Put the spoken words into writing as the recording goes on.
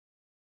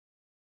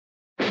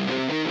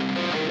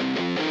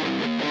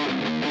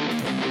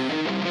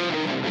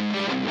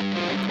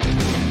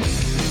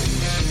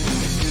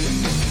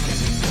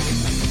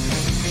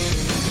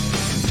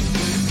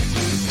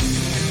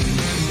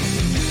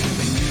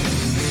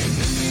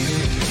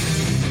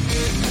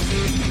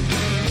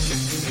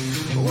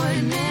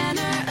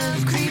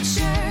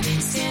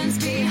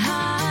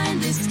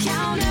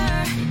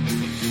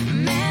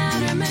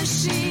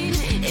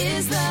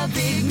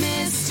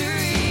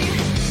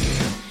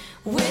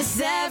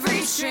With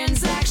every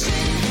transaction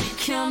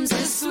comes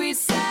a sweet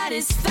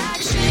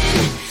satisfaction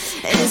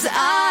as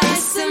I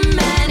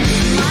cement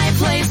my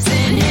place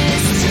in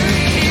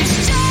history.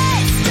 It's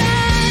just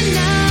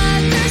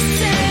another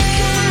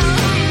sale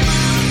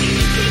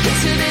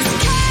to this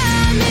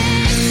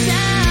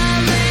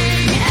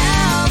comic-selling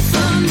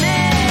alpha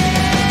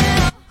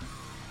male.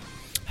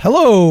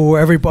 Hello,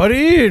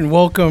 everybody, and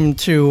welcome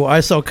to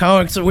I Sell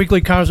Comics, a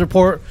weekly comics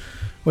report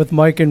with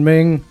Mike and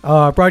Ming,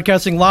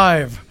 broadcasting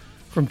live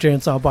from Jay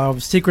and Silent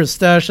Bob's Secret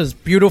Stash. This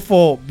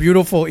beautiful,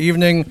 beautiful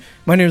evening.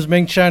 My name is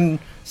Ming Chen,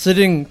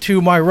 sitting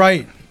to my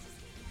right.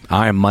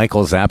 I'm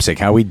Michael Zapsik.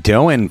 How we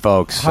doing,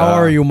 folks? How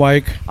are you,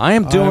 Mike? I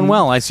am doing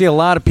well. I see a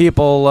lot of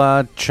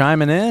people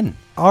chiming in.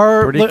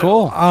 Pretty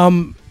cool.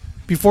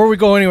 Before we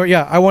go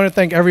anywhere, I want to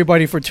thank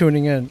everybody for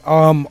tuning in.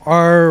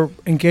 Our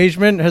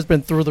engagement has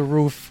been through the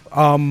roof.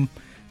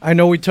 I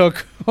know we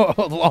took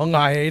a long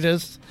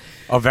hiatus.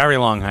 A very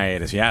long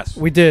hiatus, yes.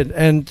 We did,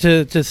 and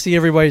to see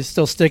everybody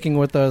still sticking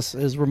with us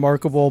is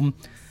remarkable.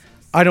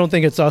 I don't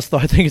think it's us, though.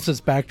 I think it's this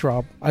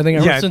backdrop. I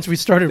think ever since we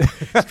started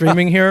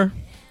streaming here,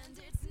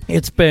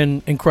 it's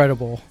been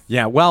incredible.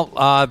 Yeah,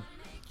 well,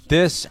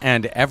 this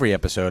and every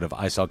episode of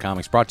I Sell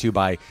Comics brought to you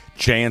by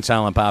Jay and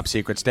Silent Bob's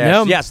Secret Stash.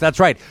 Yeah. Yes, that's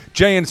right.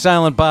 Jay and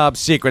Silent Bob's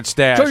Secret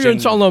Stash. Jay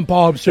and Silent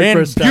Bob's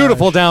Secret Stash. In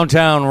beautiful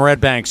downtown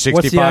Red Bank,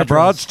 65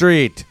 Broad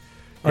Street.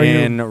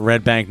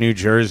 Red Bank, New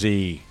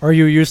Jersey. Are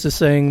you used to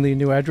saying the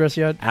new address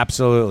yet?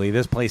 Absolutely.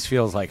 This place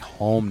feels like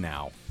home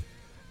now.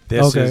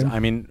 This is,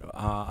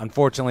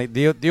 unfortunately,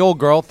 the old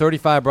girl,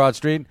 35 Broad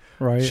Street,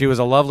 right? She was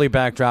a lovely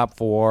backdrop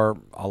for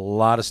a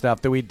lot of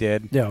stuff that we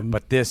did. Yeah.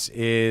 But this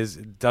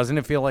doesn't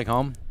it feel like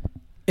home?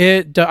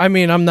 I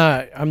mean, I'm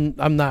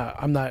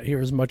not here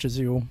as much as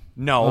you.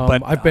 No,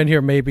 but I've been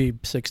here maybe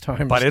 6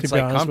 times. But it's to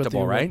be like honest with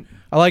comfortable, you. right?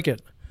 I like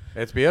it.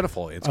 It's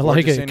beautiful. It's I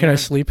like gorgeous it. in Can here. I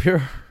sleep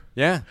here?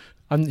 Yeah.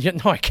 No,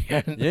 I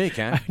can't. Yeah, you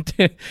can.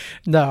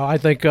 No, I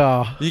think.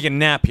 You can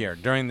nap here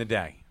during the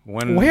day.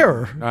 Where?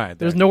 All right.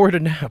 There's nowhere to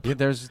nap. Yeah,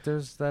 there's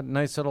that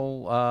nice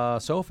little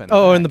sofa.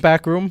 In the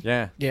back room.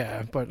 Yeah.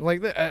 Yeah, but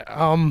like,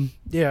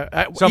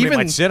 Somebody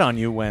might sit on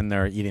you when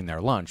they're eating their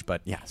lunch,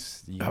 but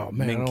yes,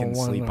 Ming can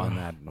sleep on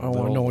that. I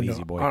don't want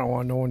easy boy. I don't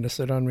want no one to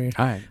sit on me.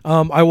 All right.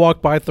 I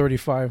walked by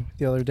 35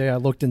 the other day. I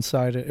looked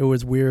inside it. It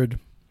was weird.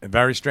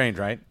 Very strange,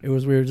 right? It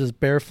was weird. Just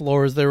bare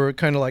floors. There were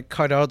kind of like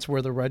cutouts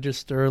where the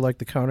register, like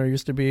the counter,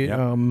 used to be. Yep.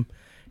 And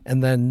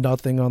then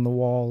nothing on the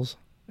walls.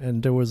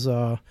 And there was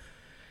it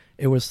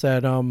was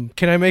said,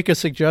 can I make a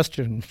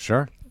suggestion?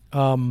 Sure.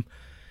 I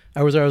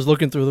was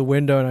looking through the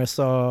window and I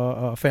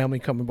saw a family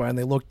coming by and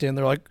they looked in.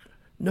 They're like,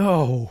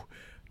 no.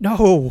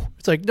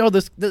 It's like, no,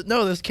 this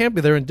can't be.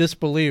 They're in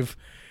disbelief.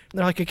 And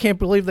they're like, I can't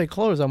believe they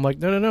closed. I'm like,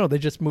 no. They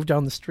just moved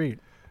down the street.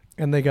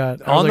 And they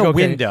got on the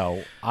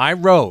window. I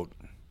wrote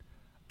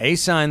a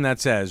sign that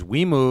says,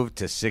 we moved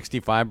to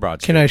 65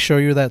 Broad Street. Can I show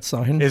you that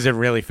sign? Is it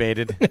really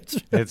faded?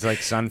 It's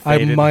like sun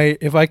faded. I might,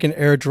 if I can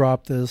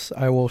airdrop this,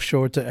 I will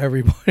show it to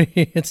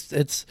everybody.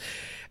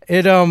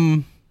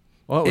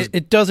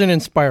 It doesn't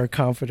inspire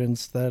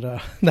confidence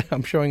that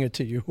I'm showing it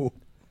to you.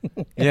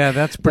 Yeah,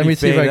 that's pretty. Let me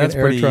see if I can that's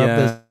airdrop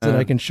this and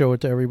I can show it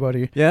to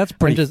everybody. Yeah, that's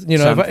pretty. Just,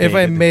 if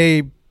I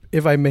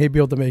may be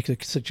able to make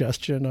a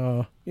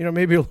suggestion,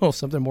 maybe a little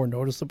something more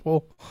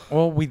noticeable.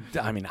 Well,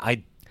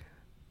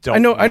 I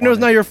know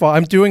it's not your fault.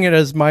 I'm doing it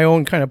as my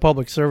own kind of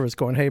public service,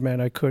 going, hey man,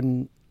 I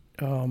couldn't.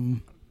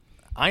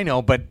 I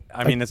know, but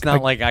I mean, it's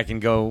not like I can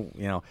go,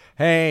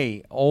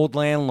 hey, old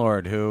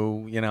landlord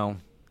who,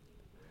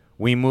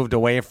 we moved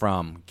away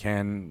from.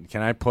 Can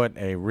I put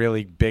a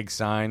really big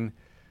sign?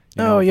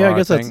 I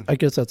guess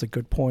that's a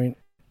good point.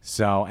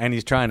 So, and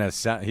he's trying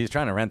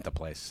to rent the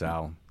place.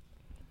 So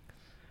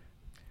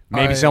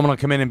maybe someone will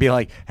come in and be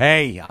like,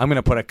 hey, I'm going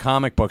to put a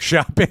comic book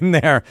shop in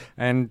there,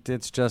 and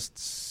it's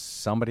just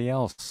somebody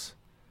else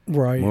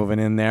moving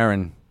in there,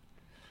 and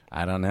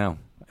I don't know.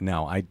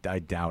 No, I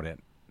doubt it.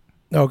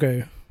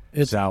 Okay.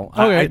 Just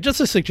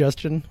a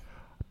suggestion.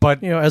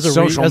 But as a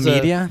social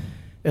media,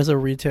 as a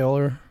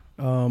retailer,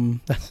 hang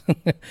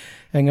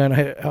on,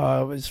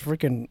 it's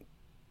freaking.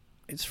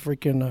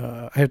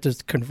 I have to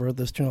convert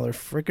this to another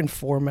freaking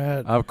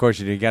format. Of course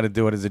you do. You got to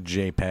do it as a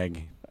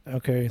JPEG.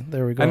 Okay,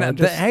 there we go. And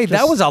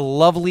that was a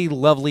lovely,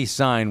 lovely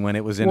sign when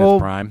it was in its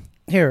prime.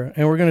 Here,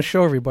 and we're going to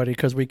show everybody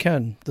because we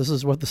can. This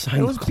is what the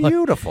sign was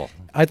beautiful.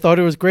 I thought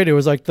it was great. It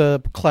was like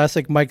the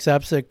classic Mike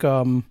Zapsik.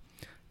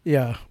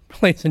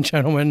 Ladies and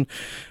gentlemen,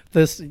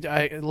 that's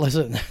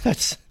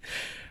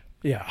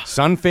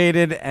sun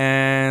faded,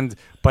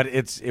 but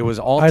it was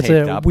all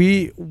taped up.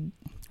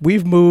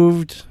 We've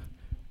moved.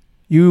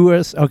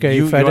 FedEx,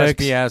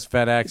 USPS,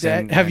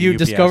 FedEx. Have you UPS.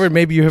 discovered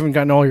maybe you haven't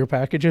gotten all your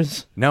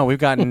packages? No, we've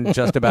gotten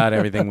just about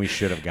everything we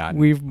should have gotten.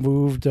 We've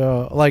moved,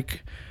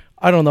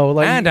 I don't know.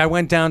 And I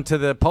went down to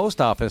the post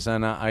office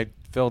and I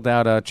filled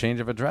out a change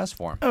of address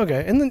form.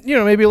 Okay, and then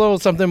maybe a little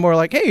something more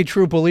like, "Hey,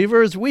 true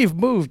believers, we've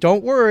moved.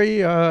 Don't worry.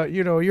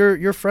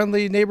 Your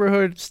friendly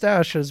neighborhood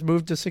stash has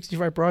moved to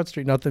 65 Broad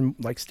Street." Nothing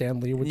like Stan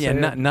Lee would say.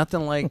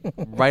 Nothing like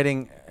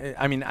writing.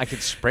 I mean, I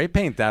could spray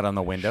paint that on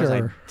the windows.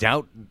 Sure. I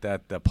doubt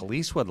that the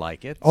police would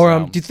like it. Or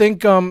so. do you think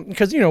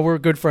because we're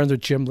good friends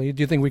with Jim Lee?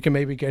 Do you think we can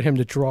maybe get him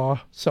to draw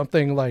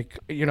something like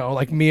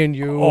like me and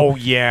you? Oh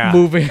yeah,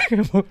 moving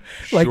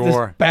like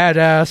Sure. this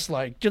badass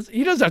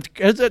he doesn't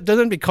have to. It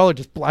doesn't be colored,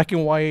 just black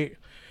and white.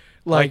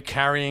 like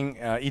carrying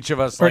each of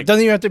us, Or like, it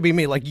doesn't even have to be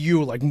me, like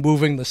you, like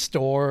moving the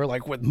store,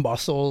 like with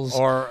muscles.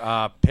 or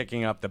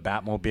picking up the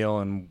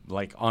Batmobile and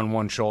like on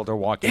one shoulder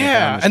walking. it down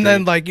Yeah, the and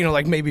then street.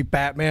 like maybe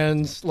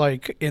Batman's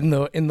like in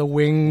the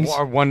wings.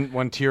 or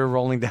one tear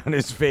rolling down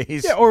his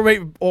face. Yeah, or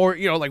maybe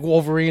like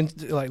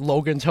Wolverine's like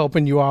Logan's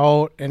helping you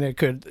out, and it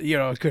could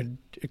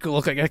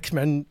look like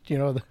X-Men.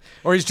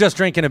 Or he's just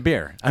drinking a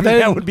beer. I mean, Then-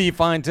 that would be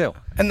fine too.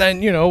 And then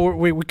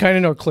we kind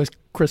of know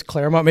Chris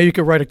Claremont. Maybe you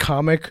could write a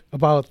comic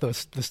about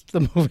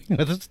the moving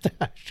of the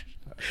stash.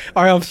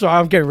 All right, I'm sorry,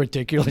 I'm getting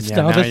ridiculous Yeah,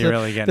 now. now This you're is-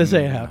 really getting this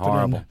ain't happening.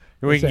 horrible.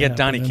 We This can ain't get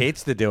Donnie happening.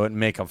 Cates to do it and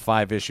make a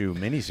 5-issue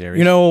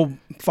miniseries.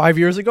 5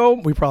 years ago,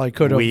 we probably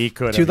could have. We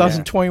could have,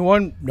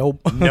 2021, nope.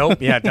 Nope.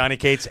 Yeah, Donnie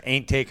Cates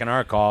ain't taking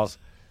our calls.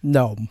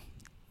 No.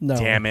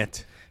 Damn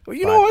it. Well,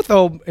 you know what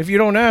though? If you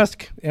don't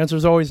ask, the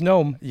answer's always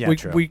no. Yeah,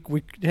 true.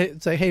 We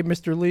say, "Hey,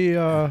 Mr. Lee."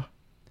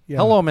 Yeah.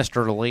 Hello,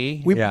 Mr.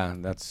 Lee. We- yeah,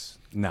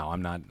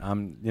 I'm not.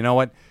 You know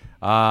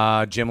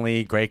what? Jim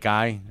Lee, great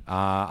guy.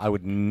 I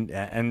would,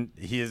 and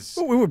he is.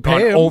 Well, we would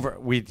gone pay him. over.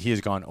 He has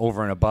gone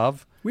over and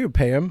above. We would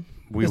pay him.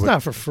 We It's would-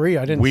 not for free.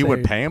 I didn't. We say.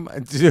 would pay him.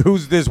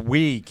 Who's this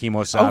we,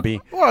 Kimosabi?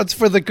 Well, it's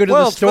for the good Well,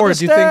 of the it's for store. the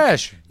Do you think?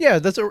 stash. Yeah,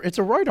 it's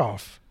a write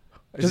off.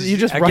 You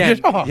just write Again,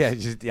 it off.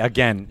 Yeah,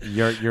 again,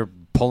 you're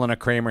pulling a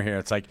Kramer here.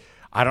 It's like,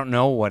 I don't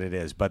know what it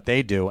is, but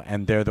they do,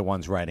 and they're the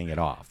ones writing it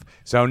off.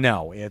 So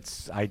no,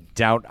 I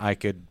doubt I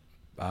could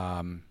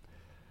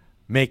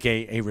make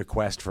a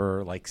request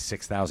for like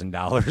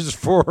 $6,000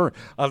 for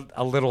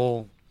a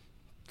little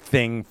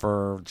thing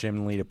for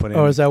Jim Lee to put in.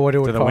 Oh, is that what it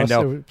would to the cost?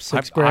 window. It was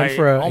 $6,000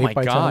 for a Oh my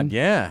 8x10? God,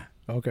 yeah.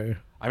 Okay.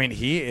 I mean,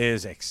 he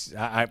is.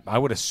 I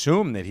would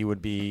assume that he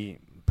would be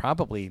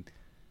probably.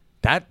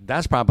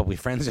 That's probably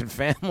friends and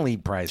family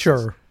prices.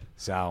 Sure.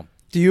 So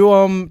Do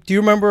you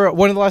remember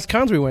one of the last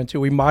cons we went to?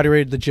 We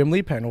moderated the Jim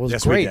Lee panel. It was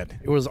Yes, we great. did.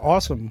 It was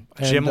awesome.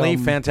 Jim And, Lee,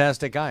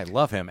 fantastic guy,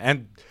 love him.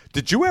 And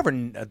did you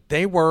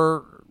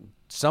ever?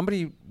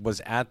 Somebody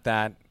was at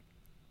that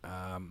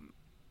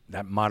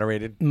that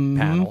moderated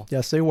panel.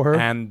 Yes, they were.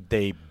 And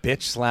they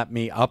bitch slapped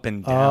me up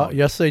and down.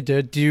 Yes, they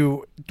did.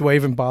 Do I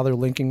even bother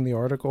linking the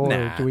article, or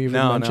Nah, do we even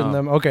no, mention no.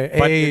 them? Okay,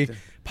 But a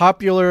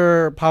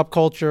popular pop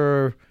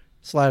culture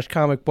 /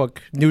 comic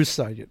book news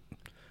site.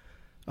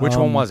 Which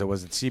one was it?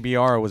 Was it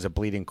CBR or was it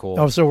Bleeding Cool?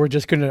 Oh, so we're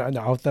just gonna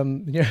out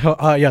them?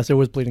 Yeah. Yes, it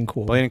was Bleeding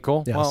Cool. Bleeding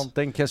Cool. Yes. Well,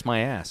 they can kiss my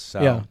ass.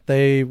 So.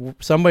 Yeah,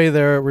 somebody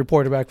there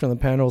reported back from the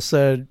panel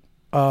said,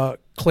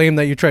 claimed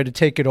that you tried to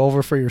take it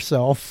over for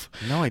yourself.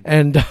 No, I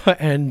didn't.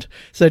 And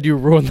said you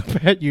ruined the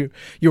bet. You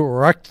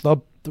wrecked the.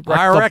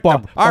 I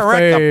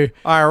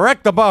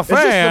wrecked the buffet Is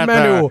this the at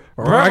menu?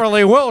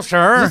 Beverly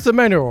Wilshire. Is this the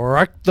menu?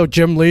 Wrecked the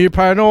Jim Lee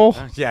panel.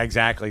 Yeah,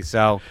 exactly.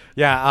 So,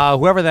 yeah,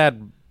 whoever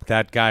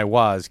that guy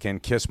was can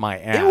kiss my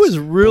ass. It was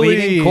really-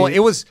 Bleeding Cool. It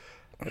was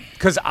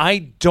because I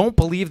don't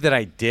believe that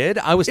I did.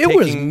 I was It taking.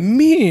 was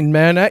mean,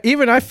 man.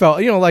 I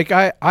felt, like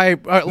I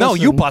No,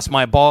 listen, you bust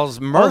my balls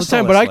all the mercilessly.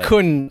 time, but I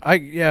couldn't.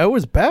 It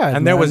was bad.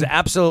 And there was man.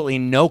 absolutely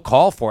no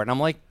call for it. And I'm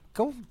like,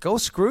 go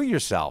screw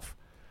yourself.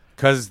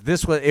 Because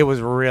it was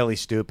really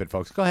stupid,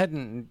 folks. Go ahead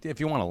and, if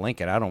you want to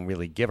link it, I don't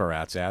really give a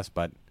rat's ass,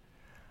 but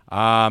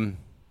Mike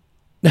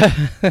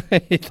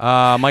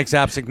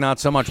Zapsik, not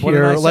so much. What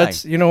Here, did I let's.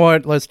 say? You know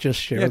what? Let's just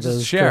share Yeah, this.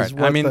 just share 'cause it.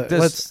 I mean,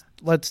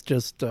 let's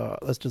just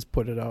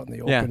put it out in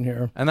the Yeah. open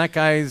here. And that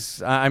guy's,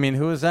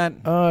 who is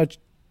that?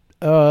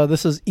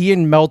 This is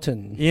Ian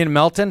Melton. Ian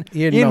Melton?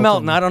 Ian Melton,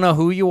 Melton. I don't know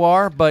who you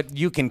are, but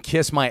you can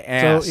kiss my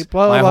ass. So,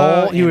 blah, my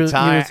blah, whole he was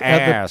entire at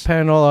ass. the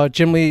panel.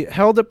 Jim Lee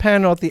held a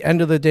panel at the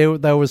end of the day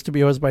that was to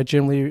be hosted by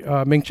Jim Lee,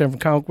 Ming Chen from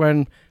Comic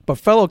Man, but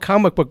fellow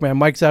comic book man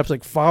Mike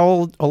Zapsik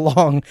followed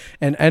along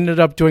and ended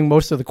up doing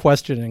most of the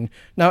questioning.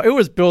 Now, it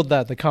was billed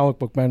that the comic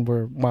book men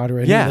were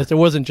moderating Yeah. this. It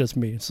wasn't just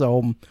me.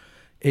 So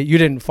you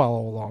didn't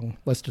follow along.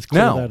 Let's just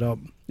clear No. that up.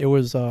 It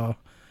was,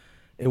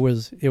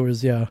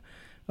 yeah.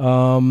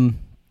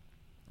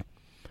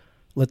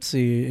 Let's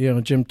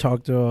see. Jim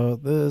talked to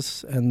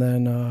this, and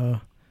then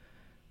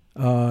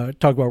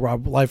talked about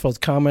Rob Liefeld's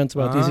comments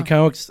about DC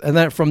Comics, and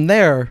then from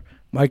there,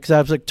 Mike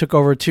Zapsik took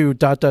over to ...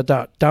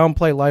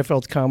 downplay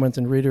Liefeld's comments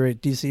and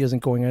reiterate DC isn't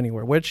going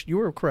anywhere. Which you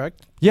were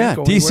correct. Yeah, Isn't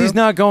going DC's anywhere.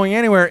 not going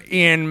anywhere.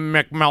 Ian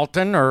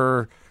McMelton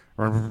or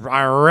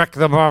I wrecked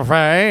the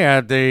buffet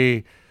at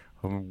the.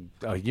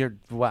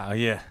 Wow,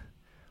 yeah.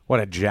 What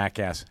a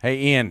jackass.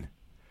 Hey, Ian.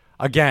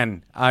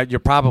 Again, you're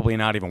probably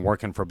not even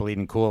working for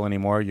Bleeding Cool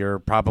anymore. You're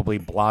probably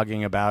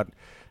blogging about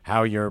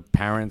how your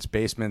parents'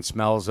 basement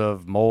smells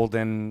of mold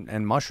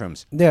and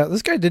mushrooms. Yeah,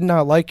 this guy did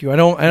not like you. I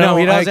don't. No,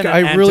 he doesn't, I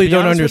and really to be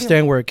don't honest with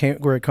understand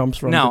where it comes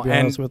from. No, to be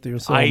honest with you,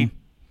 so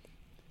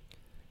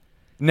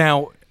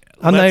now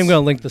I'm not let's- even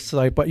going to link the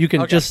site, but you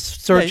can Okay.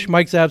 just search Yeah,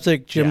 Mike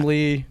Zapsik, Jim Yeah.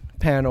 Lee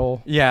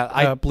panel. Yeah,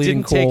 I Bleeding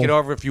didn't take Cool. it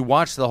over. If you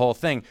watch the whole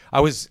thing,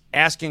 I was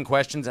asking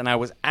questions, and I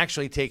was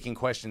actually taking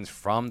questions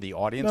from the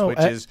audience, No, which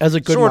a- is as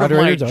a good sort of my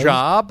moderator does.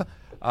 job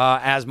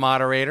as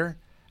moderator.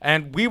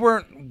 And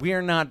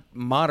we're not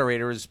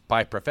moderators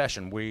by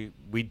profession. We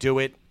do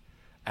it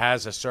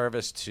as a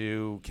service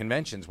to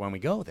conventions when we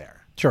go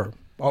there. Sure.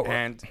 Oh,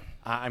 And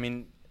I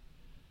mean,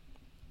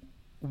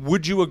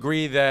 would you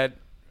agree that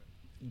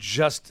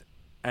just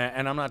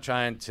and I'm not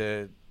trying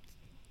to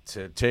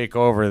take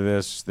over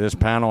this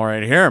panel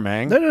right here,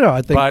 man. no.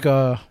 I think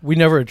But- we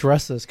never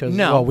addressed this because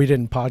No. we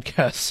didn't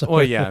podcast. So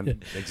Well, yeah,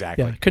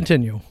 exactly. yeah.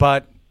 Continue.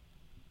 But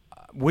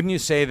wouldn't you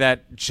say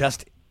that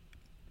just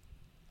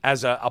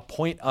as a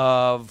point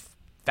of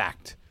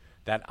fact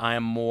that I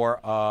am more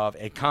of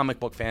a comic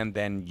book fan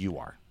than you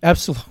are?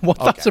 Absolutely,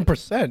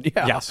 1,000%.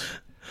 Yeah. Yes.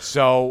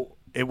 So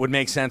it would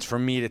make sense for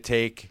me to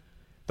take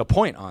the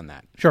point on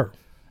that. Sure.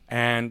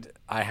 And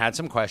I had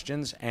some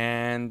questions,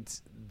 and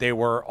they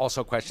were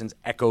also questions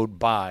echoed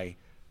by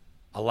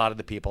a lot of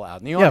the people out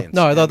in the Yeah. audience.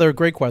 No, I thought And they were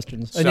great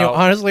questions. And So-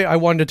 honestly, I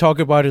wanted to talk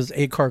about his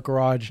 8-car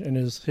garage and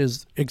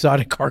his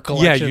exotic car Yeah,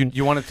 collection.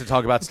 you wanted to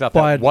talk about stuff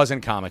But- that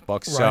wasn't comic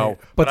books, so Right.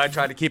 but But- I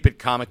tried to keep it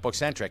comic book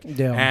centric.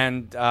 Yeah.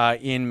 And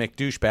Ian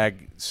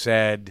McDouchebag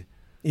said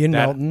Ian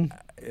that Melton.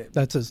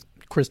 That's his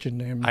Christian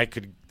name. I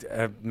could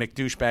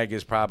McDouchebag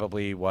is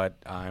probably what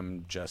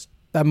I'm just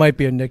that might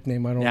be a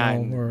nickname. I don't yeah.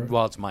 know. Or,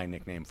 Well, it's my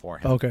nickname for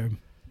him. okay.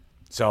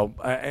 So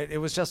it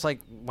was just like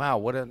wow,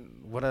 what a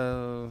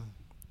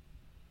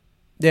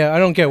Yeah, I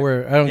don't get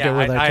where that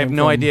I came have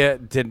no from. idea.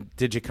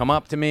 Did you come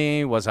up to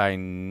me? Was I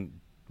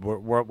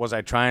was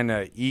I trying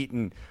to eat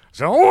and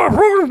say, "Oh, I'm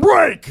on a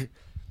break"?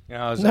 You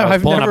know, I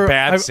was pulling a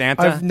bad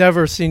Santa. I've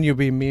never seen you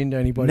be mean to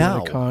anybody at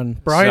No. a con.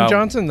 Brian So-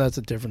 Johnson, that's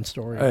a different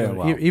story. But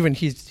well. even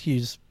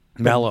he's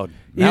mellowed.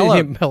 he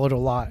mellowed a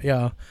lot.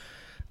 Yeah.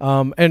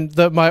 And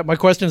my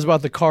questions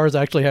about the cars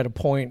actually had a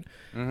point.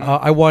 Mm-hmm.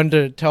 I wanted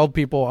to tell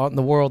people out in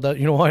the world that,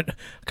 you know what,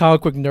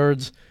 comic book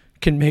nerds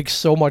can make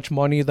so much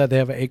money that they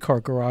have an 8-car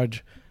garage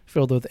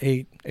filled with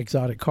 8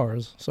 exotic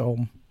cars. So,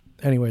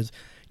 anyways,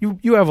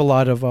 you have a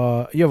lot of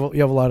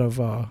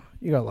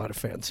you got a lot of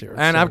fans here.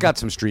 And so. I've got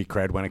some street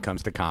cred when it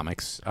comes to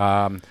comics.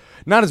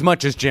 Not as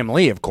much as Jim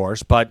Lee, of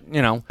course, but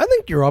you know, I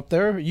think you're up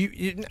there.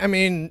 I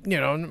mean, you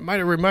know, might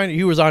have reminded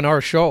you was on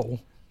our show.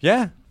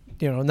 yeah.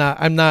 You know,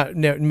 I'm not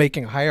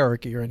making a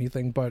hierarchy or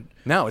anything, but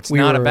No, it's we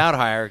not were-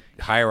 about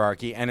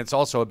hierarchy, and it's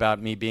also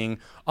about me being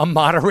a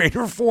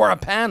moderator for a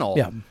panel.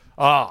 Yeah.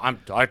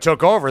 I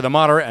took over the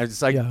moderator.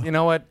 It's like, Yeah. you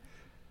know what?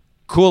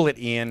 Cool it,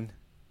 Ian.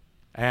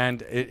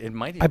 And it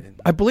might even.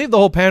 I believe the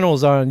whole panel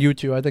is on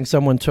YouTube. I think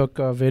someone took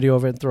a video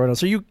of it and threw it on.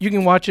 So you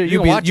can watch it. You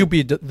can watch you it.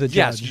 be the judge.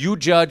 Yes, you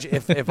judge.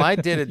 If I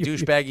did a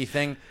douchebaggy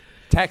thing,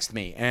 text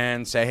me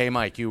and say, hey,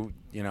 Mike, you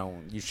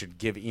should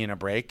give Ian a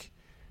break.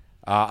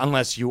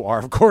 Unless you are,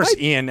 of course,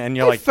 Ian, and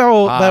you're I like,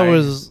 felt "Hi." that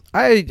was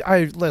I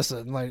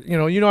listen, like, you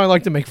know I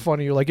like to make fun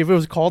of you. Like, if it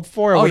was called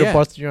for, I Oh, would have yeah.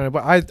 busted you on it.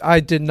 But I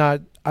did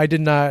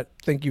not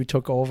think you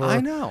took over. I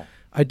know.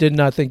 I did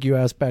not think you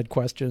asked bad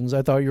questions.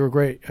 I thought you were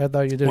great. I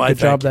thought you did a Why, good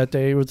job thank that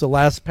day. It was the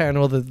last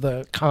panel of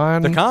the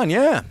con. The con,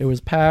 yeah. It was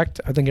packed.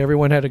 I think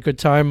everyone had a good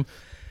time.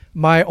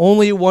 My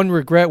only one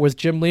regret was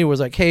Jim Lee was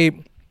like, hey,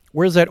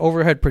 where's that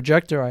overhead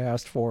projector I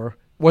asked for?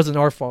 Wasn't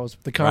our fault.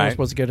 The con was Right.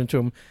 supposed to get into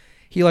him.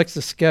 He likes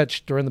to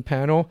sketch during the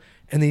panel,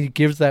 and then he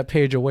gives that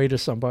page away to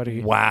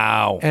somebody.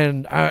 Wow.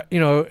 And I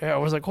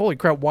was like, holy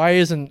crap,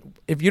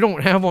 if you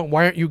don't have one,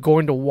 why aren't you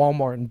going to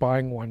Walmart and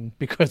buying one?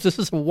 Because this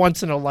is a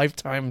once in a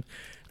lifetime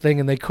thing,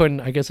 and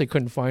I guess they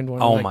couldn't find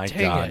one. I'm Oh like, my dang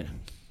God. it.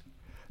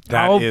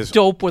 That How is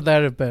dope would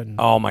that have been?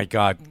 Oh my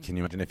God! Can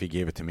you imagine if he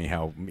gave it to me?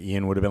 How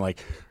Ian would have been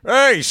like,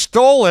 "Hey, he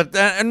stole it!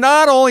 And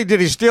not only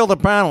did he steal the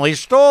panel, he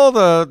stole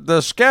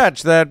the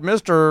sketch that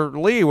Mr.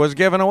 Lee was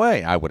giving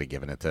away." I would have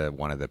given it to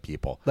one of the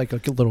people. Like a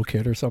little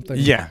kid or something.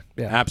 Yeah,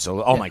 Yeah.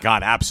 absolutely. Oh my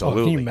God, Oh,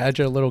 absolutely. can you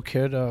imagine a little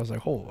kid? I was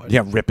like, oh.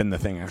 Yeah, ripping the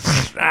thing.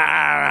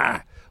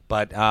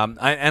 But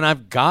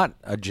I've got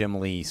a Jim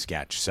Lee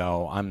sketch,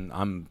 so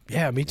I'm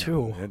Yeah, me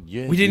too.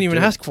 yeah, We didn't you even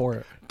do. ask for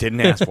it.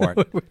 Didn't ask for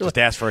it. Just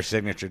asked for a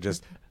signature.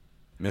 Just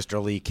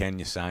Mr. Lee, can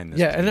you sign this?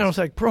 Yeah, and then I please? was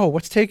like, bro,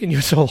 what's taking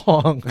you so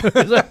long?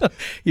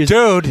 You-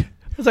 Dude.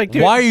 I was like,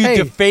 dude, Why are you hey,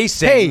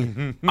 defacing?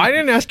 Hey, I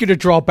didn't ask you to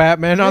draw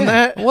Batman on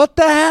that. What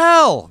the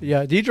hell?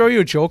 Yeah, did he draw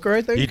you a Joker,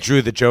 I think? He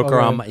drew the Joker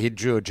Okay. on my. He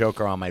drew a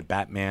Joker on my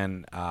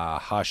Batman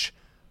Hush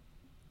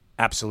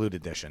Absolute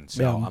Edition.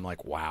 So Yeah. I'm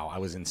like, wow, I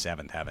was in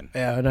seventh heaven.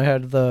 Yeah, and I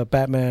had the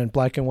Batman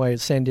black and white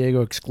San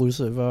Diego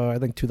exclusive, I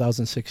think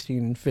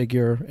 2016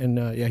 figure, and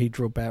yeah, he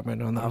drew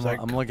Batman on that. I was like,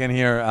 I'm looking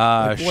here.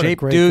 what a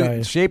great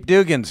guy. Shape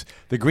Dugans.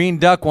 The Green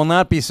Duck will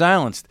not be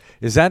silenced.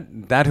 Is that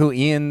who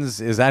Ian's?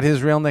 Is that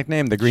his real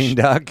nickname? The Green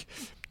Duck.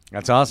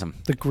 That's awesome.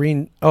 The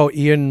green. Oh,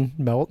 Ian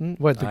Melton.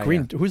 What the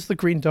green? Yeah. Who's the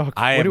green duck?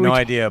 I What have do we no ta-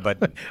 idea,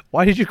 but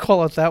Why did you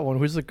call it that one?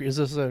 Who's the? Is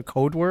this a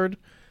code word?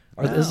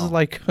 Or this is No.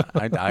 like.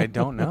 I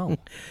don't know.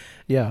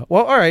 Yeah.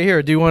 Well, all right.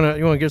 Here, do you want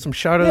to give some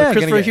shout out? Yeah,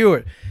 Christopher gonna get-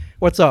 Hewitt.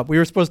 What's up? We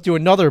were supposed to do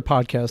another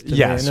podcast today,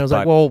 Yes, and I was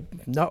like, but- well,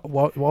 no,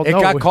 well, It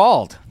no. got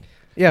called.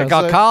 Yeah, it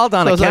got called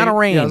on I was account of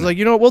like, rain. Yeah, I was like,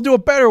 you know what? We'll do a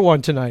better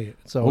one tonight.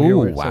 So,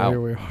 Ooh, here, wow. so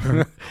here we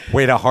are.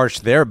 Way to harsh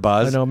their I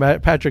buzz. know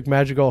Patrick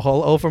Magical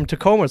Hull from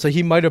Tacoma, so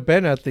he might have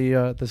been at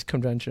the this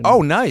convention.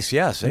 Oh, nice.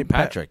 Yes. Hey,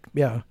 Patrick.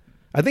 Yeah,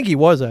 I think he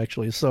was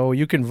actually. So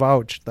you can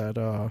vouch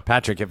that.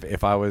 Patrick,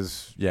 if I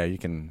was, yeah, you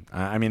can.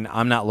 I mean,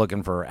 I'm not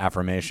looking for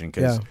affirmation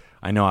because Yeah.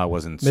 I know I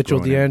wasn't. Mitchell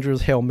screwing it.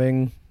 DeAndrews, Hail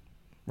Ming,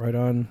 right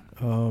on.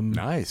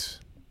 Nice.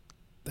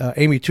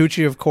 Amy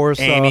Tucci, of course.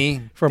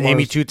 Amy, from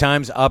Amy our- 2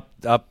 times up,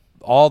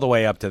 all the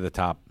way up to the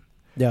top.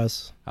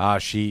 Yes.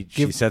 She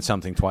Give- said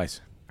something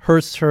twice.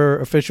 Her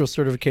official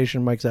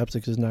certification, Mike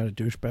Zapsik, is not a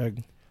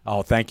douchebag.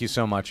 Oh, thank you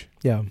so much.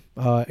 Yeah.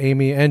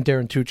 Amy and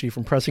Darren Tucci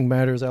from Pressing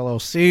Matters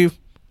LLC.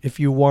 If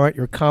you want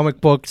your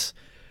comic books,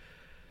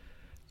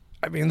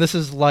 I mean, this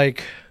is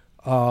like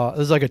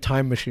a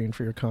time machine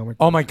for your comic.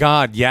 Oh my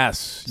God,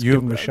 yes. Just give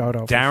him a shout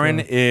out for Darren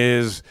sure.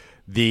 is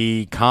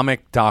the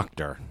comic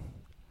doctor.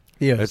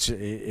 Yes.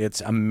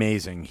 It's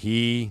amazing.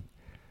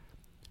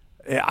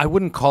 I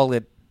wouldn't call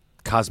it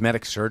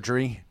cosmetic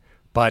surgery,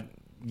 but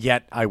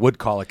yet I would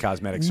call it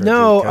cosmetic surgery.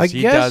 No, 'cause I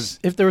he guess does.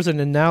 if there was an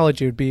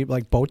analogy, it would be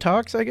like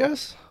Botox, I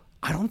guess.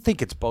 I don't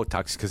think it's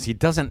Botox because he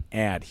doesn't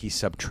add; he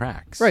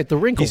subtracts. Right, the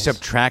He wrinkles.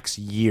 subtracts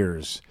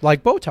years,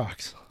 Like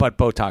Botox. but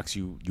Botox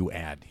you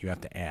add. You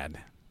have to add.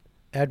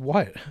 Add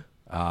what?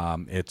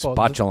 It's Well,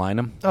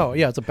 botulinum. Oh,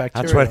 yeah, it's a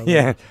bacteria. That's what.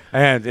 Yeah,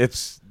 and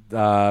it's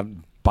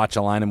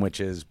botulinum, which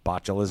is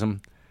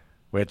botulism,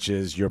 which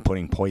is you're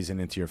putting poison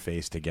into your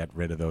face to get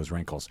rid of those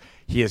wrinkles.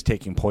 He is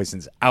taking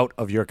poisons out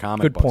of your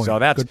comic Good book. point. So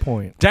that's Good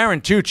point.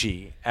 Darren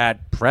Tucci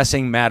at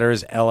Pressing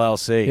Matters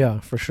LLC. Yeah,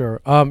 for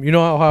sure. You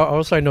know how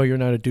else I know you're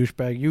not a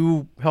douchebag?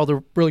 You held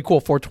a really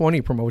cool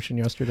 420 promotion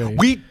yesterday.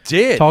 We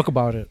did. Talk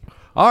about it.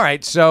 All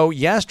right. So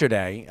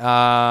yesterday,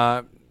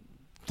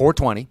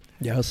 420.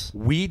 Yes.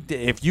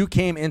 If you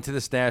came into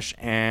the stash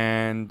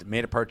and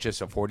made a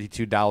purchase of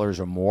 $42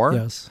 or more,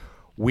 Yes.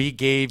 we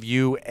gave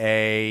you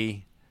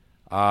a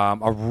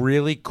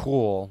really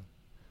cool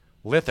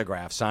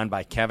lithograph signed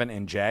by Kevin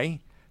and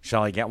Jay.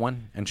 Shall I get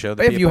one and show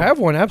the If people? you have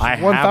one, I have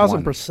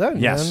 1,000%, one.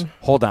 Yes. man.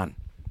 Hold on.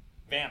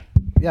 Bam.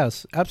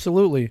 Yes,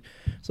 absolutely.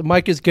 So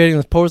Mike is getting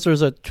this poster.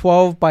 It's a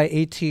 12 by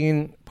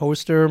 18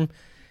 poster.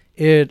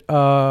 It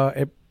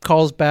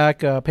calls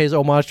back, pays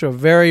homage to a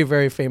very,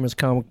 very famous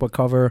comic book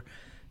cover,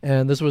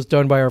 and this was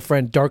done by our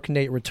friend Dark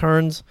Knight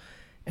Returns.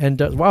 And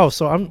wow,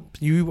 so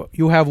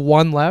you have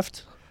one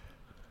left.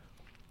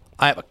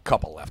 I have a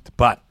couple left,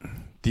 but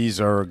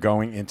these are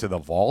going into the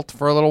vault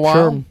for a little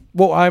while. Sure.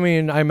 Well, I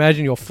mean, I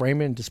imagine you'll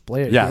frame it and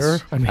display it Yes. here.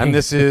 I mean, And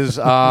this is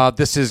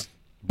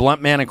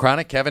Blunt Man and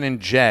Chronic, Kevin and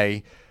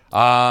Jay,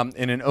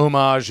 in an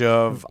homage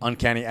of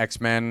Uncanny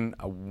X-Men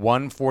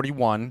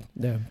 141,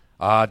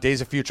 yeah,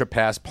 Days of Future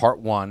Past Part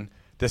 1.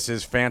 This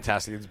is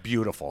fantastic. It's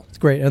beautiful. it's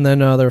great. And then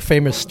there are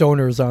famous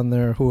stoners on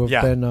there who have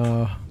Yeah.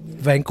 been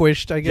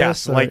vanquished, I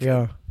guess. Yes, like-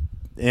 yeah.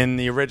 In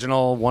the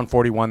original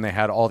 141, they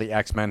had all the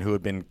X-Men who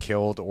had been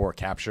killed or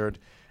captured.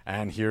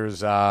 And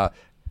here's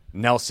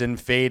Nelson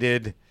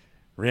faded,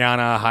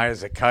 Rihanna high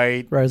as a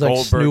kite, Right, it's like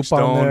Goldberg Snoop on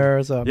stoned. there.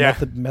 There's a Yeah.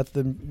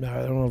 Method.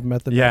 I don't know if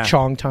Method. Yeah.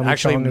 Chong, Tommy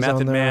Actually, Chong is Method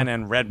on there. Man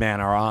and Red Man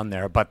are on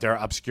there, but they're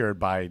obscured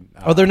by...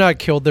 Oh, they're not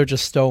killed. They're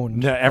just stoned.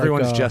 No,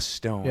 everyone's Like, just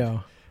stoned. Yeah.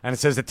 And it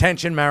says,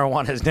 attention,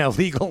 marijuana is now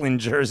legal in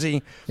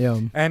Jersey. Yeah.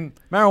 And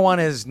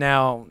marijuana is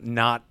now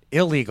not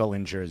illegal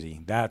in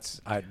Jersey.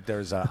 That's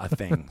there's a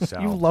thing.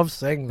 So You love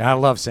saying that. I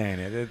love saying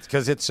it. It's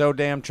because it's so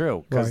damn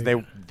true. Because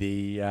Right.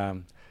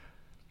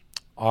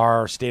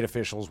 our state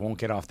officials won't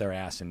get off their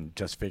ass and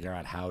just figure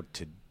out how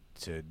to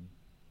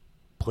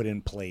put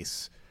in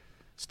place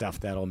stuff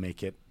that'll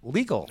make it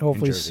legal. in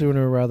Hopefully Jersey.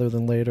 sooner rather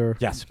than later.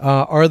 Yes.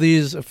 Are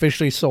these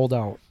officially sold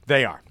out?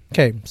 They are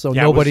Okay, so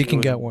Yeah, nobody it can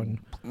was get one,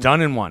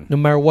 done in one. no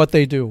matter what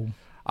they do.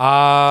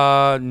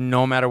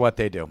 No matter what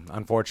they do.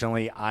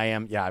 Unfortunately,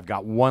 I've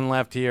got one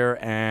left here,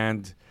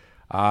 and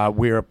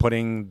we are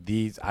putting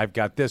these. I've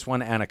got this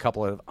one and a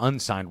couple of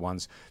unsigned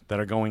ones that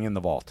are going in the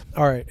vault.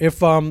 All right. If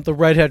the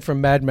redhead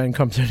from Mad Men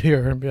comes in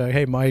here and be like,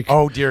 "Hey, Mike,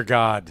 Oh dear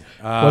God!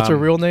 what's her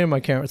real name?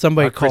 I can't.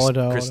 Somebody call it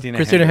out. Christina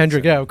Christina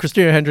Hendricks. Hendricks. Yeah,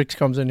 Christina Hendricks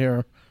comes in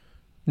here.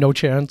 No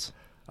chance.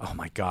 Oh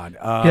my God!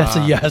 Yes,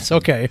 yes.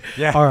 Okay.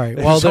 Yeah. All right.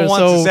 Well, someone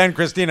there's wants to send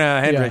Christina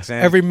Hendricks in.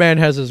 every man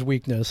has his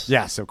weakness.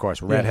 yes, of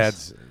course.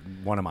 Redheads,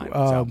 one of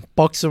mine.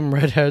 Buxom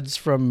redheads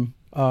from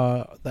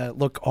that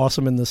look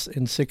awesome in this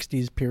in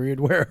 60s period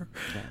where,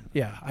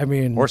 yeah, I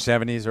mean, or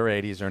 70s or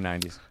 80s or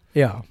 90s.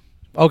 yeah,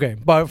 okay,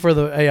 but for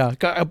the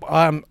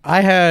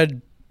I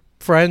had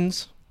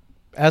friends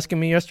asking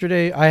me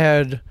yesterday. I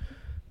had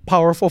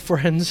powerful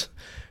friends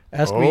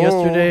ask me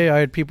yesterday. I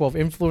had people of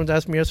influence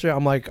ask me yesterday.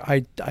 I'm like,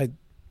 I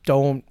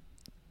don't.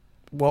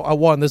 Well,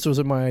 one, this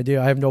wasn't my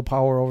idea. I have no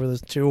power over this.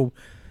 Two,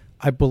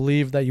 I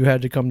believe that you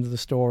had to come to the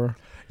store.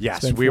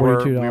 Yes, spend we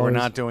were $42.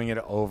 not doing it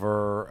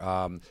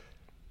over.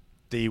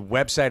 The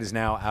website is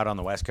now out on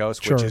the West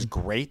Coast, which Sure. is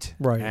great.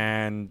 Right.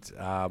 And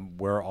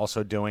we're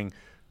also doing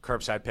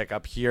curbside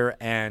pickup here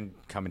and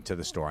coming to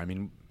the store. I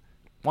mean,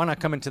 why not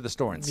come into the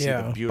store and see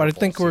the beautiful but I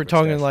think we're Secret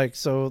talking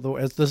Stash?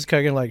 like this is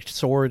kind of like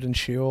Sword and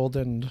Shield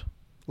and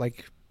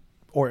like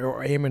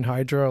or AIM and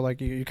Hydra. Like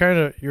you kind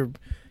of you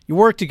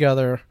work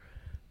together,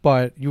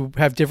 but you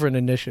have different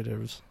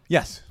initiatives.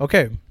 Yes.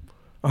 Okay.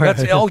 All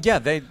That's, right. oh yeah,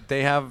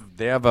 they have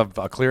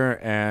a clear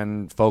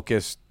and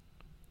focused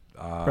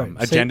Right.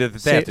 agenda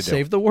that they have to do.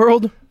 Save the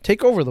world,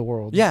 take over the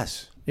world.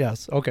 Yes.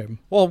 Yes. Okay.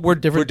 Well, we're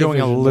Different doing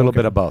a divisions, little okay.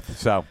 bit of both.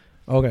 So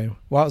Okay.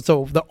 Wow.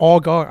 So the all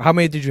gone. How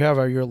many did you have?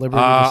 Are you at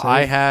liberty to say?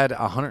 I had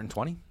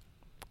 120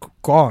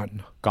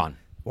 Gone. gone.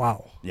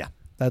 Wow. Yeah,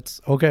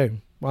 That's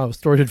okay. Wow. The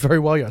store did very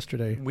well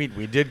yesterday. we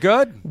did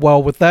good.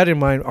 Well, with that in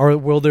mind,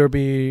 will there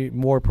be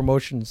more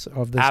promotions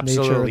of this nature?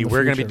 Absolutely. in the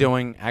We're going to be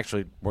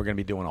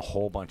future? doing a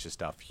whole bunch of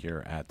stuff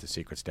here at the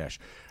Secret Stash.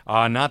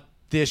 Not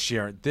this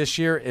year. This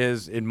year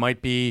it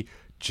might be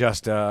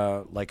just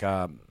like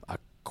a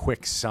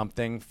quick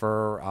something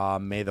for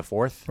May the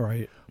 4th.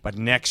 Right. But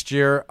next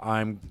year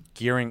I'm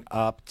gearing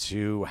up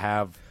to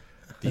have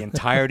the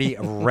entirety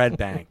of Red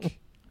Bank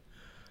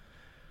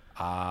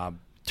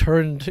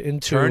Turned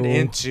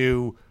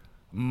into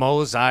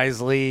Mos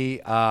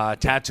Eisley,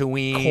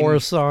 Tatooine,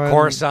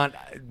 Coruscant.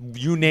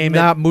 you name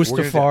not it. We're gonna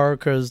do- Mustafar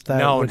because that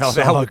No, would no,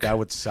 suck. that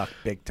would suck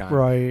big time.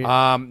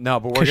 Right. No,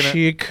 but we're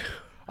Kashyyyk.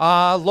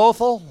 gonna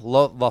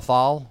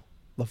Lothal.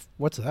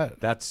 What's that?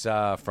 That's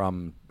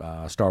from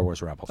Star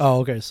Wars Rebels. Oh,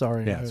 okay.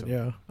 Sorry. Yeah, so-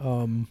 Yeah.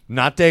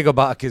 Not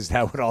Dagobah, because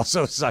that would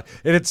also suck.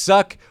 It'd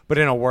suck, but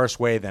in a worse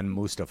way than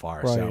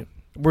Mustafar. Right. So.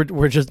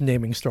 We're just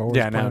naming Star Wars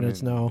Yeah, no,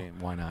 planets now.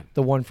 why not?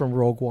 The one from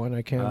Rogue One.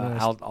 I can't.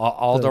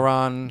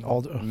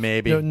 Alderaan,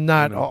 maybe. No,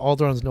 not You know,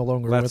 Alderaan's no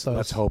longer with us.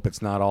 let's hope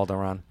it's not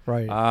Alderaan.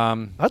 Right.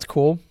 That's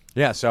cool.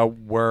 Yeah, so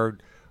we're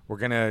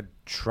gonna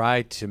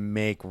try to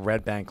make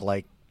Red Bank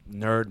like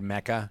Nerd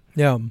Mecca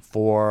Yeah.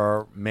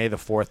 for May the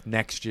 4th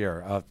next year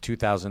of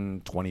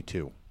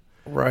 2022.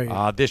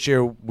 Right. This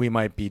year we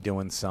might be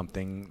doing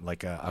something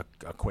like a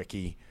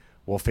quickie.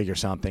 We'll figure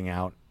something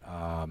out,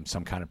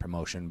 some kind of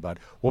promotion, but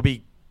we'll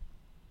be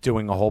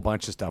doing a whole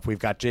bunch of stuff. We've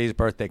got Jay's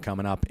birthday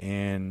coming up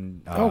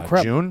in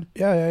crap. June.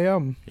 Yeah.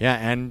 Yeah,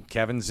 and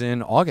Kevin's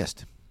in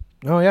August.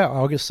 Oh yeah,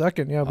 August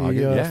 2nd. Yeah, I'll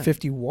be August, yeah.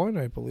 51,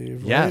 I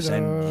believe. Yes,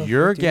 right? and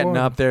you're 51. getting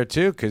up there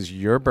too because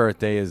your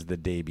birthday is the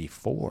day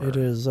before. It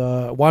is.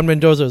 Juan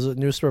Mendoza's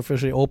new store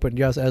officially opened.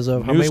 Yes, as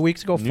of how many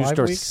weeks ago? New 5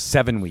 store weeks.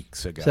 7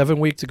 weeks ago. 7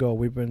 weeks ago.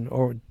 We've been.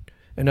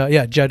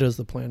 Jedda's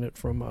the planet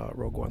from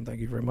Rogue One. Thank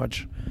you very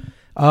much.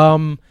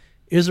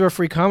 Is there a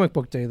free comic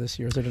book day this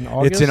year? Is it in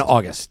August? It's in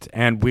August,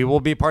 and we will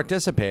be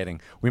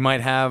participating. We might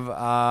have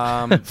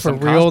for some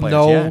real. cosplayers,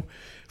 No, yeah.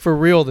 for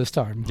real this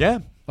time. Yeah.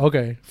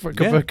 Okay.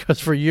 Yeah. Because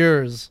for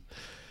years,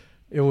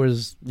 it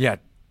was Yeah.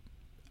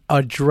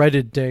 a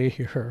dreaded day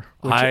here,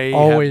 which I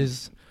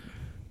always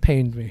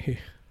pained me.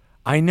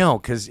 I know,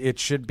 because it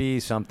should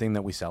be something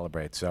that we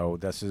celebrate. So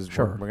this is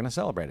Sure. we're going to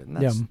celebrate it. And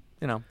that's,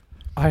 Yeah.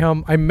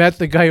 I met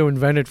the guy who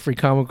invented free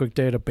comic book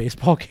day at a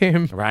baseball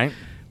game. right?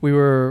 We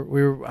were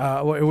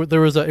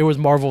it was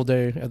Marvel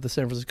Day at the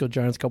San Francisco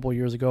Giants a couple of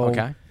years ago.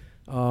 Okay.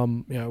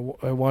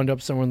 I wound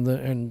up somewhere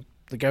and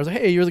the guy was like,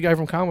 "Hey, you're the guy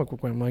from Comic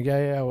Book Week." I'm like,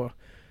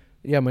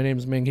 "Yeah, my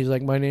name's Ming." He's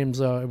like, "My name's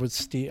it was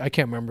Steve." I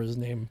can't remember his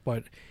name,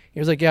 but he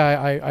was like, "Yeah,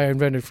 I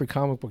invented free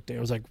comic book day."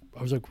 I was like,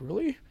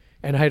 "Really?"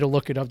 And I had to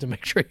look it up to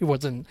make sure he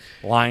wasn't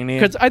Lying to you.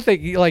 because I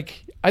think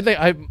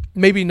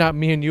maybe not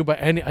me and you,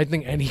 but I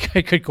think any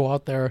guy could go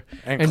out there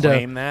and and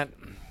claim that.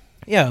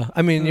 yeah.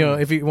 I mean,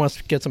 if he wants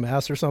to get some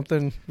ass or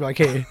something, like,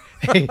 hey,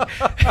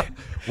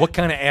 What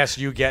kind of ass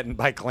you getting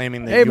by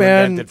claiming that Hey, you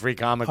man, invented free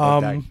comic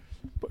book day?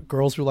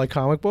 girls who like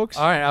comic books.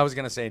 All right, I was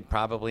going to say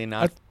probably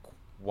not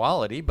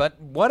quality, but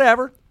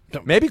whatever.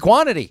 Maybe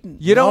quantity.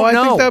 You don't I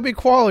know. think that'd be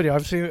quality. I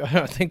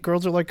think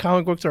girls who like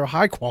comic books are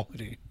high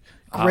quality,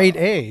 grade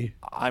A.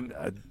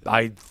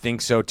 I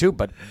think so too,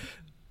 but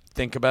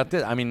think about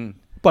this. I mean,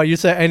 But you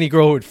said any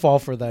girl who would fall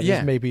for that Yeah.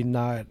 is maybe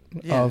not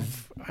Yeah.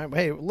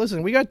 Hey,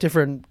 listen, we got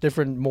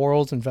different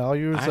morals and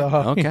values.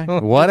 okay, know,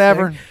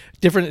 whatever.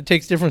 Different. It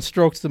takes different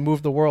strokes to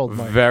move the world.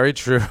 Mike. Very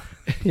true.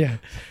 Yeah.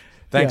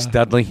 Thanks, Yeah.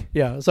 Dudley.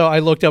 Yeah. So I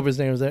looked up his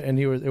name, and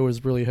it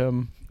was really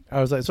him.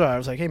 I was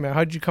like, hey man,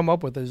 how did you come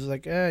up with this? He's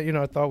like,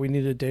 I thought we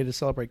needed a day to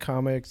celebrate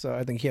comics.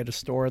 I think he had a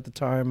store at the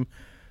time.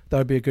 That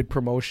would be a good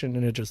promotion,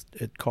 and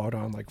it caught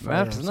on like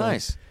fire. That's So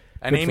nice.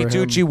 And good Amy for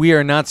him. Tucci, we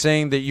are not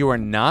saying that you are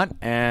not,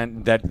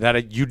 and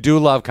that you do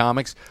love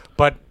comics,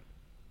 but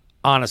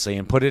honestly,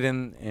 and put it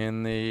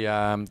in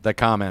the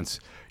comments,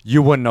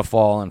 you wouldn't have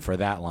fallen for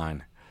that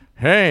line.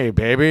 Hey,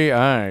 baby,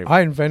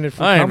 I invented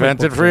free I comic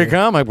invented book free day.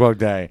 comic book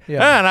day,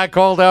 Yeah. and I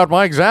called out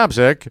Mike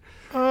Zapsik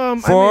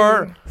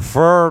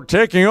for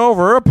taking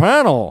over a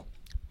panel.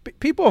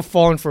 People have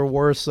fallen for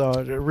worse.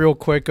 Real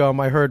quick,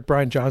 I heard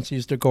Brian Johnson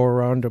used to go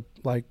around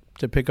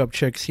to pick up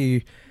chicks.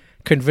 He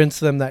convinced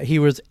them that he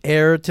was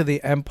heir to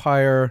the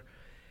empire.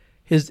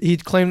 He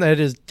claimed that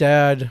his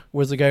dad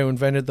was the guy who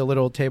invented the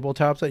little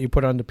tabletops that you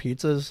put on the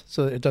pizzas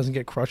so it doesn't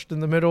get crushed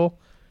in the middle,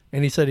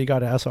 and he said he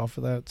got ass off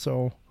of that.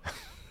 So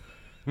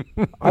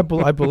I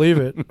believe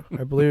it.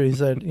 I believe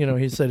it.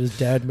 He said his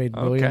dad made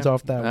millions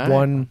off that All right.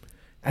 one,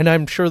 and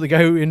I'm sure the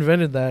guy who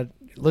invented that.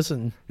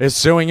 Listen, Is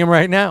suing him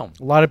right now.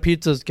 a lot of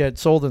pizzas get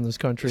sold in this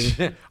country.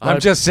 I'm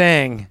just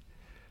saying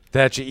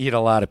that you eat a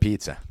lot of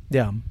pizza.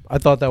 Yeah, I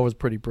thought that was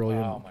pretty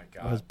brilliant. Oh, my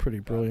God. that was pretty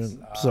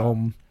brilliant.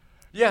 So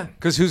Yeah,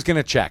 because who's going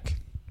to check?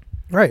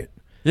 right,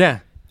 Yeah.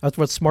 that's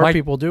what smart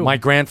people do. My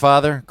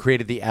grandfather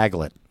created the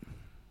aglet.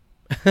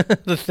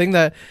 The thing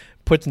that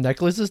puts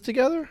necklaces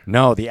together.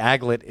 No, the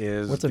aglet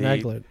is What's an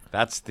aglet?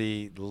 That's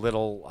the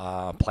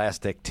little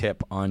plastic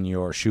tip on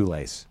your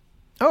shoelace.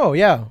 Oh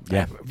yeah,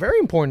 Yeah. very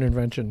important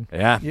invention.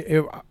 Yeah,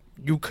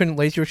 You couldn't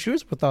lace your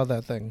shoes without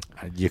that thing.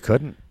 you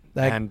couldn't.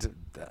 That- And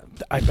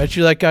I bet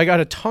you that guy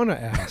got a ton of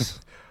ass.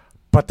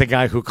 but the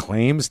guy who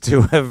claims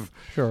to have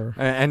Sure.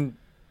 and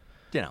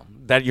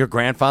that your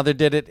grandfather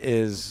did it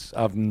is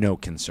of no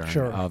concern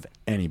Sure. of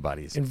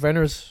anybody's.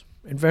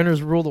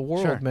 Inventors rule the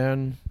world, Sure.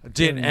 man.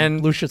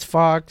 And Lucius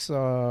Fox,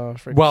 for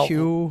well,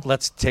 Q.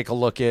 let's take a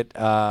look at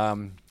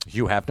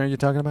Hugh Hefner. You're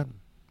talking about?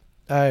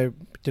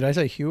 Did I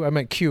say Hugh? I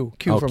meant Q.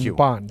 Q Oh, from Q.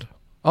 Bond.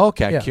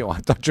 Okay, Yeah. Q. I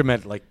thought you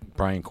meant like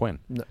Brian Quinn.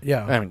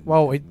 Yeah. I mean-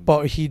 well,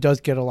 but he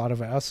does get a lot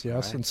of ass,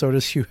 yes, Right. and so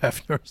does Hugh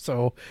Hefner.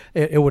 So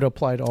it would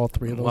apply to all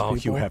three of those Well,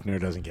 people. Hugh Hefner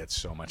doesn't get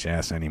so much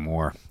ass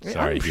anymore.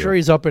 Sorry, I'm Hugh. sure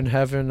he's up in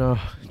heaven.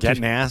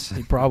 Getting ass.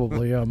 He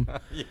probably Yeah,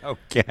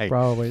 okay.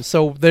 probably.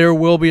 So there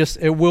will be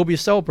it will be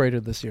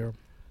celebrated this year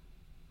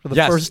for the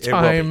Yes, first it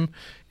will time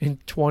in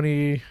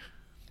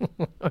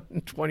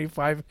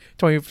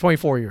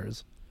 24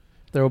 years.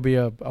 There will be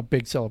a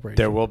big celebration.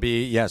 There will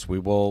be, yes, we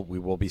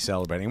will be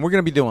celebrating. We're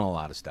going to be doing a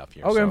lot of stuff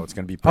here, Okay. so it's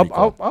going to be pretty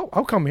cool.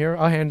 I'll come here.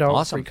 I'll hand out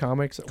Awesome. free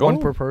comics, Cool. one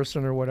per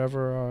person or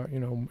whatever.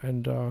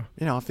 And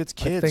If it's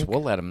kids, think-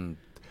 we'll let them.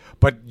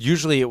 But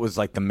usually it was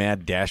like the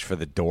mad dash for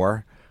the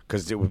door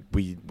because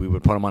we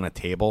would put them on a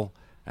table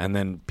and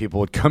then people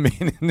would come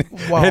in. And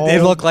Well,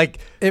 it looked like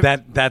it-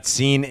 that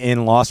scene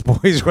in Lost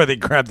Boys where they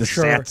grab the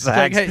Sure. sand It's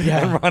like, sacks hey,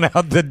 yeah. and run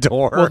out the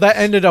door. well, that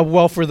ended up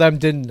well for them,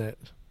 didn't it?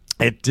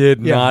 It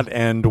did Yeah. not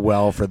end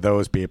well for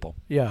those people.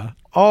 Yeah.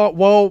 Oh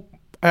well,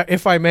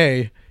 if I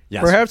may,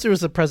 Yes. perhaps it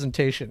was a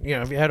presentation.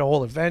 If you had a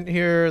whole event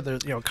here, there's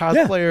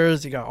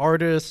cosplayers, you got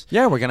artists.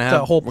 Yeah, we're gonna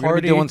have The whole we're gonna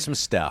party. be doing some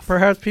stuff.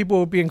 Perhaps people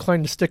would be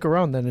inclined to stick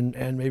around then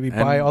and maybe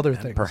buy other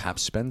and things.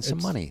 perhaps spend some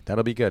It's- money.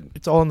 That'll be good.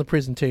 It's all in the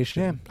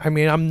presentation. Yeah. I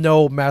mean, I'm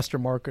no master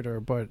marketer,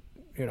 but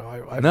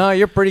No,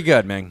 you're pretty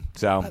good, Ming.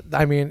 So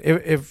I mean,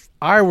 if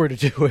I were to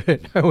do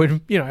it, I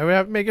would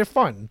have to make it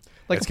fun,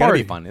 like it's a gonna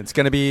party. be fun. It's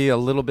gonna be a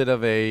little bit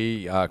of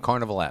a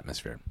carnival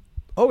atmosphere.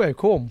 Okay,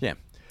 cool. Yeah,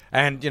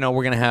 and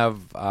we're gonna have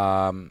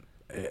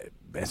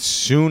as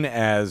soon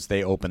as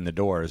they open the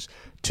doors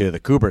to the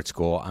Kubert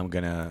School, I'm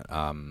gonna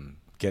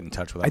get in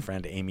touch with our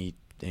friend Amy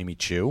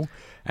Chu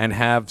and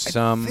have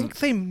some I think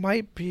they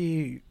might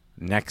be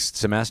next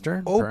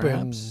semester. open.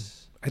 Perhaps.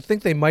 I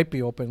think they might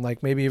be open,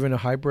 like maybe even a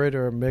hybrid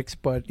or a mix.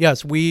 But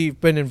yes, we've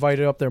been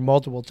invited up there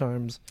multiple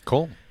times.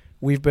 Cool.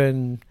 We've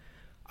been,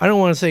 I don't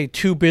want to say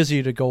too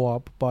busy to go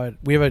up, but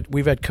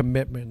we've had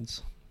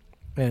commitments,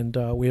 and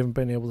we haven't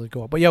been able to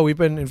go up. But yeah, we've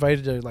been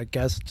invited to like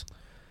guest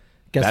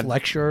That-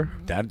 lecture.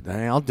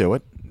 I'll do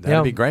it. That'd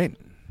Yeah. be great.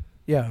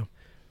 Yeah,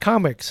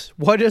 comics.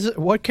 What is it?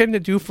 What can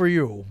it do for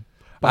you?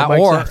 By Mike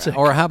Zapcic.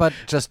 Or how about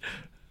just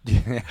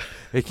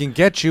it can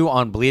get you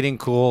on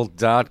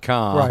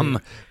bleedingcool.com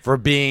Right. for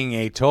being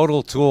a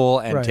total tool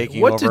and Right.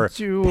 taking what over to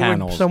do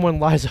panels. when someone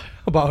lies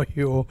about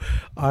you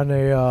on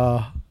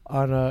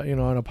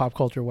a pop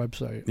culture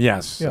website?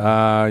 Yes.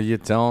 Yeah. You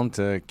tell them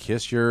to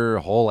kiss your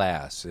whole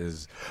ass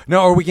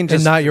or we can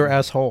just and not your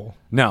asshole.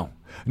 No.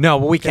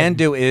 What we can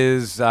do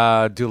is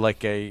do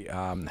like a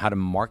how to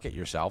market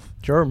yourself,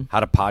 Sure. how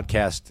to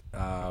podcast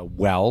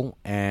well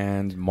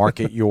and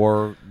market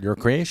your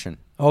creation.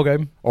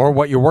 Okay. Or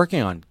what you're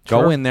working on.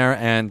 Go Sure. in there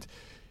and,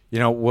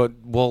 what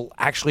will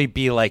actually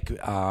be like,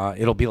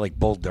 it'll be like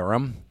Bull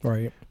Durham.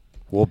 Right.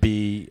 Will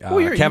be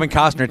you're- Kevin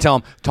Costner. Tell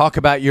him, talk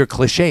about your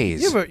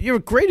cliches. You have a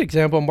great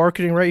example of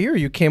marketing right here.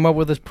 You came up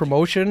with this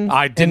promotion.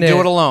 I didn't and do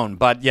it alone,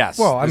 but yes.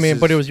 Well, I this mean,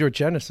 is- but it was your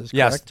genesis,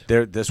 yes.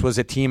 correct? This was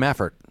a team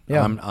effort.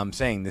 Yeah. I'm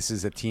saying this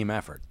is a team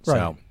effort. Right.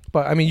 So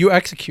But I mean, you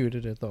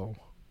executed it though.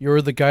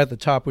 You're the guy at the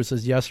top who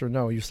says yes or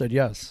no. You said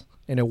yes,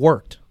 and it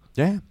worked.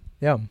 yeah,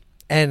 Yeah,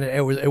 and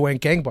it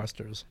went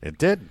gangbusters. it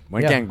did.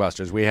 Went Yeah.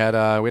 gangbusters. We had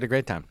a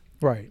great time.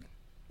 Right.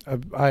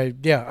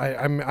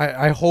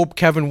 I hope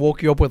Kevin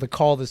woke you up with a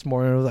call this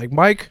morning. It was like,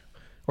 Mike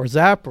or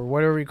Zap or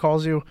whatever he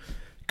calls you.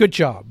 Good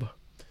job.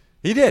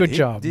 He did. Good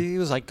job. He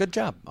was like, good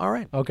job. All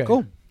right. Okay.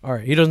 Cool. All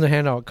right. He doesn't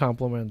hand out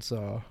compliments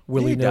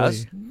willy He nilly.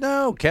 does.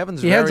 No,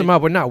 Kevin's He hands them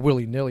out, but not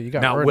willy nilly. You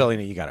got Not earn willy it.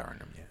 nilly. You got to earn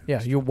them.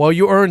 Yeah.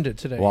 You earned it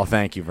today. Well,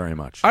 thank you very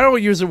much. I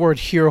don't use the word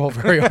hero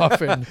very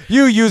often,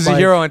 You use the Like-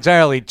 hero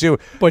entirely too.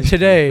 but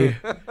today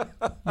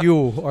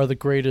you are the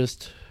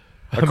greatest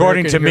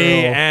According to American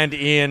me hero. and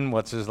Ian,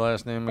 what's his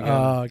last name again?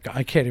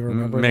 I can't even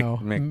remember now.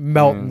 Melton,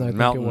 Melton, I think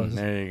Melton. it was.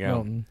 There you go.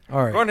 Melton. All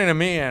right. According to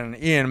me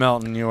and Ian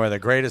Melton, you are the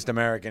greatest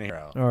American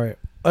hero. All right.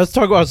 Let's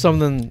talk about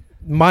something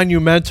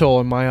monumental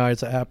in my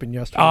eyes that happened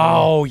yesterday.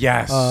 Oh,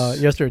 yes.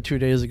 Yesterday, 2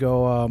 days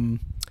ago,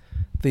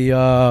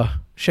 the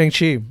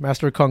Shang-Chi,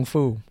 Master of Kung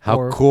Fu.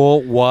 How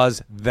cool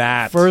was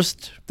that?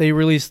 First, they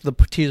released the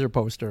teaser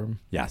poster,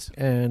 Yes.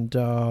 and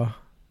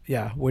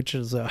which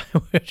is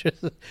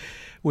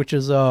which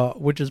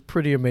is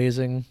pretty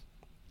amazing.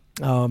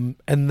 And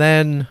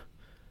then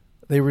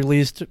they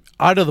released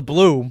out of the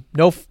blue,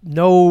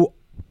 no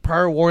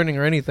prior warning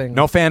or anything.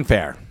 No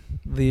fanfare.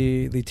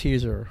 The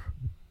teaser,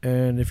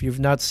 and if you've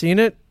not seen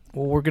it,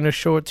 well, we're gonna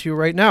show it to you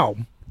right now.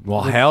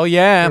 Well, hell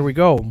yeah. Here we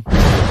go.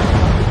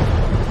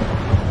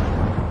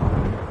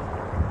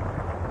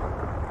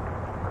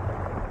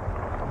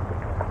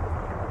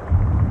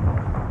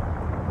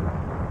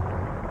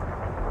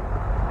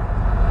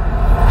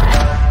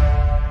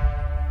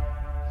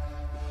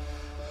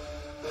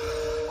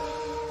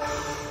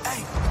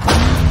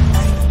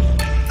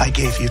 I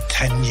gave you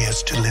 10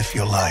 years to live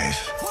your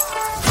life.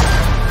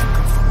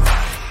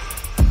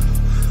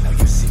 Now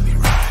you see me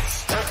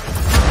rise.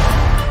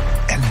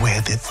 And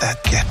where did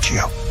that get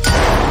you?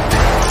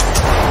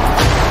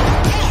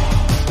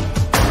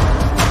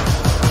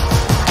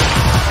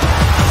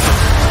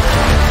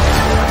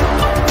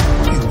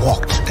 You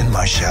walked in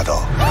my shadow.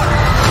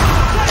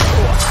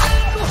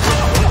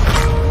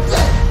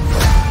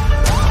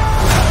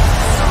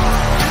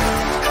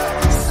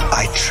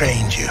 I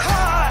trained you.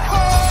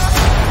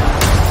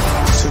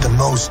 To the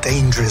most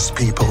dangerous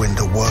people in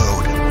the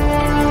world.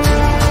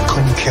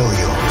 Couldn't kill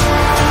you.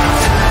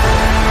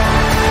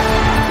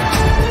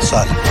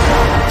 Son,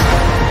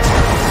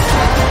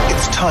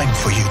 it's time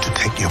for you to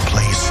take your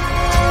place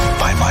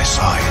by my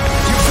side. You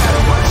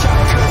better watch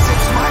out, 'cause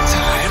it's my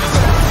time.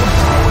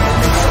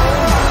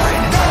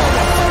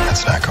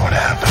 That's not going to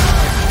happen.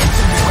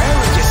 Where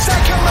are you?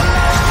 Second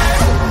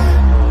alive!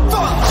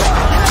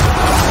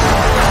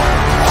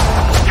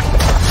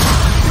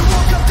 You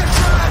woke up the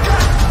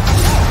dragon!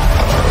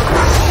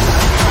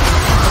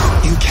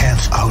 You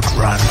can't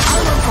outrun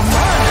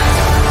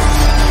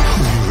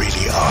who you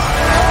really are.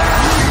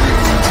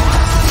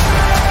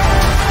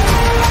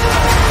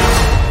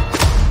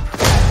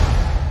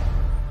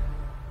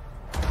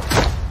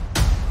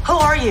 Who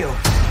are you?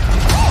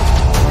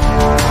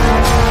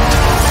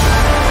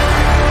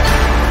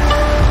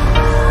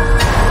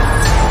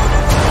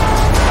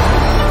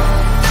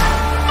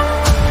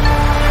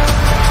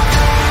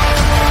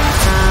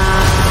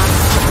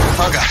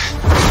 Bugger.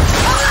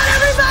 Hold on,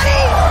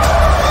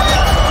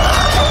 everybody!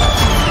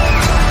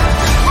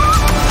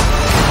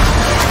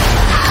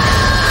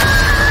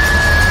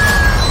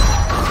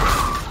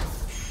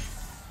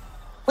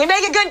 We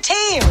make a good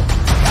team.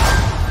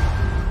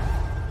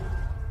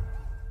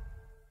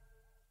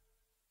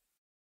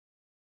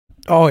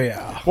 Oh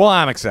yeah. Well,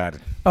 I'm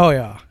excited. Oh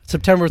yeah.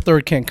 September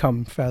 3rd can't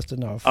come fast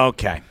enough.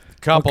 Okay.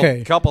 Couple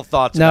Okay.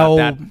 thoughts Now,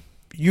 about that.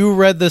 you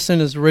read this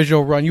in its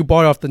original run. You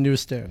bought it off the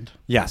newsstand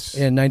Yes.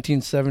 in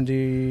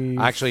 1970.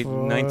 Actually,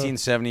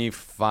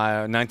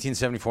 1974,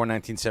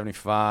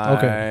 1975.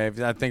 Okay.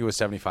 I think it was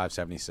 75,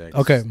 76.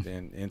 Okay.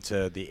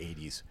 Into the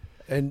 80s.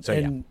 And So,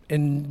 yeah.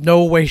 in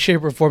no way,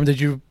 shape, or form did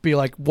you be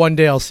like, one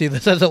day I'll see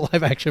this as a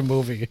live action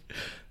movie.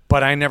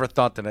 But I never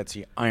thought that I'd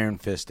see Iron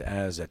Fist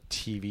as a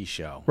TV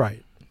show.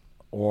 Right.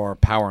 Or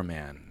Power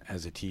Man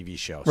as a TV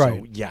show.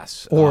 Right. So,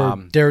 yes. Or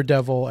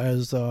Daredevil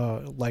as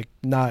like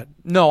not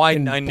no, I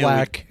in knew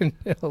black. I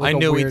Like a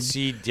knew weird- we'd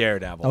see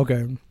Daredevil.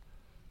 Okay.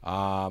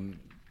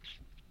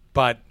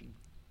 But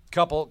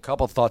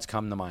couple thoughts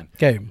come to mind.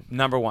 Okay.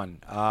 Number one,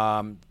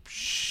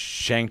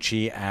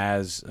 Shang-Chi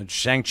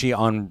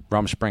on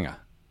Rumspringa.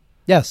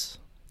 Yes.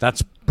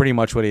 That's pretty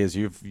much what he is.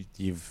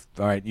 You've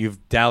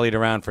dallied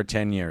around for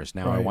 10 years.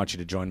 Now I Right. want you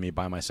to join me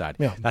by my side.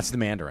 Yeah. That's the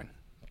Mandarin.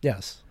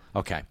 Yes.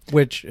 Okay.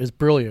 Which is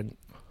brilliant.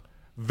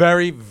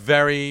 Very,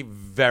 very,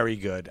 very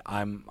good.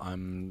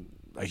 I'm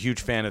a huge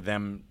fan of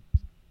them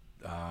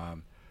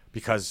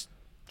because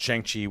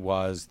Shang-Chi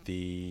was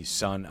the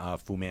son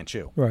of Fu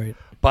Manchu. Right.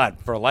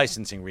 But for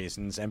licensing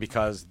reasons and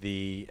because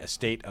the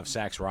estate of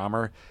Sax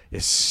Rohmer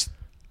is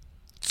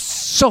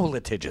so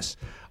litigious,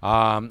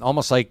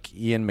 almost like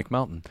Ian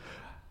McMelton.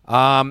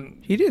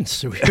 He didn't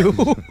sue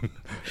you.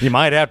 You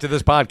might after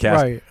this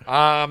podcast.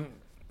 Right.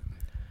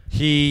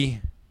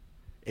 He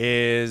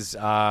is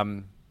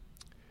off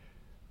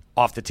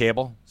the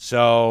table.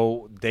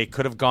 So they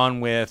could have gone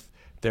with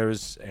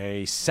there's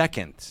a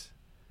second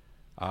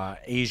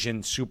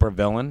Asian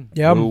supervillain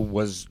Yep. who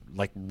was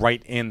like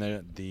right in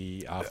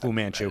the Fu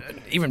Manchu.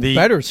 Even the,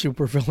 better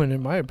supervillain,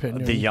 in my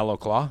opinion. The Yellow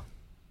Claw.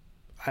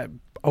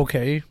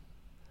 Okay.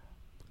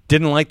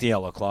 Didn't like the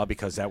Yellow Claw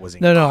because that was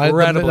No,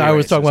 incredibly I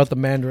was talking racist. about the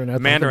Mandarin. I thought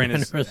the Mandarin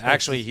is was-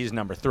 actually he's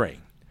number 3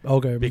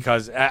 okay.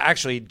 because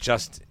actually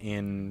just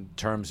in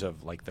terms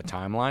of like the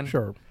timeline,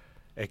 Sure.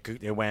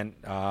 it went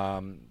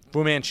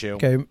Fu Manchu.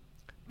 Okay.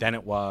 Then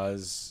it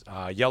was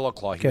Yellow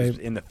Claw. He Okay. was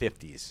in the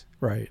 50s,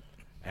 Right.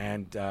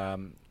 and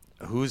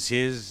who's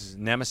his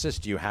nemesis?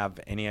 Do you have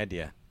any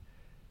idea?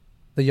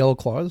 The Yellow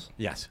Claws?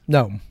 Yes.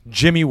 No.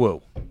 Jimmy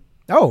Woo.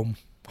 Oh,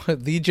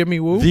 the Jimmy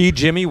Woo? The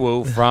Jimmy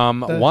Woo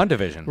from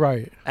WandaVision.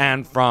 Right.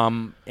 And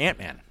from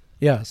Ant-Man.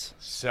 Yes.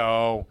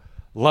 So,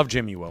 love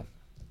Jimmy Woo.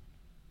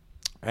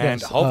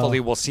 And Yes, hopefully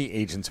we'll see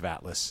Agents of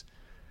Atlas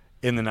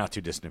in the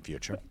not-too-distant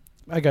future.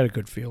 I got a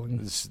good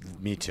feeling.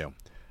 Me too.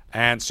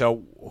 And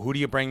so, who do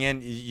you bring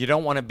in? You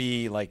don't want to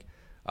be like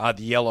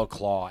the Yellow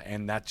Claw,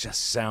 and that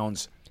just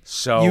sounds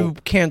so You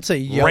can't say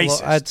yellow. racist.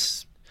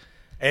 That's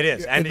It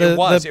is, and the- it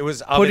was. the It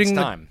was of putting its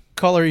the time.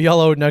 color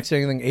yellow next to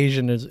anything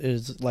Asian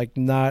is like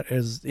not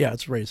as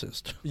it's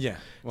racist. Yeah.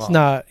 Well, It's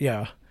not.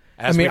 Yeah.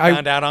 As I mean, we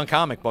found out on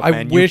Comic Book I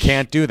Man, wish- you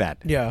can't do that.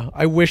 Yeah,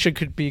 I wish it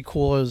could be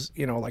cool as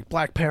like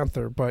Black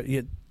Panther, but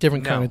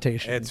different No,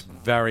 connotations. It's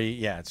very.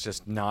 Yeah. It's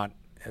just not.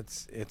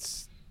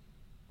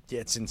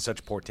 It's in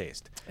such poor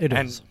taste. It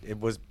and is. It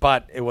was,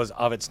 but it was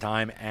of its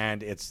time,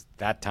 and it's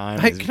that time.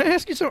 Hey, is- can I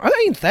ask you something?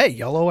 I ain't that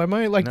yellow, am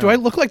I? Like, do No. I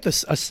look like a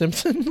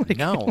Simpson? Like,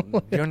 No,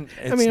 you're, I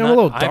it's mean, I'm not- a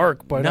little I-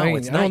 dark, but no, I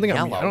it's don't not think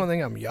yellow. I don't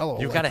think I'm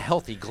yellow. You've like, got a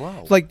healthy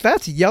glow. like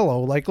that's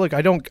yellow. Like, look,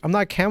 I'm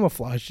not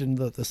camouflaged in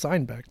the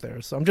sign back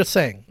there. So I'm just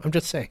saying. I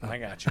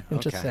got you. I'm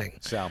just Okay. saying.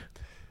 So,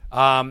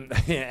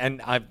 and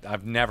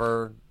I've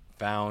never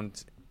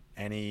found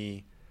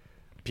any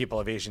people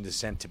of Asian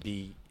descent to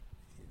be.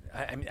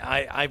 I mean,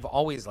 I've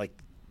always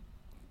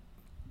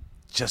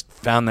just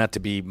found that to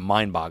be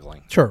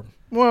mind-boggling. Sure.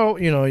 Well,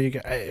 I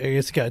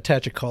guess you got to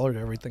attach a color to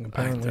everything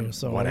apparently.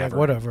 So whatever.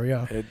 whatever.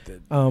 Yeah.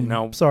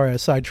 No, Sorry, I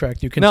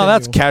sidetracked you. Continue. no,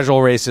 that's casual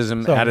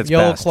racism So, at its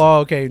Yellow best. Claw,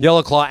 okay.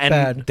 Yellow Claw, and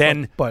bad,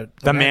 then but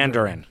the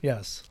Mandarin,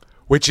 Yes.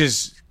 which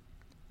is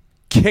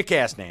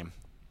kick-ass name.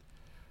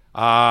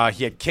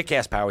 He had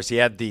kick-ass powers. He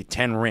had the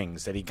 10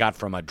 rings that he got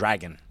from a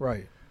dragon.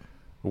 Right.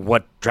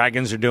 What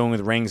dragons are doing with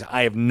rings,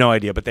 I have no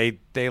idea. But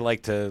they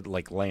like to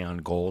lay on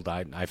gold.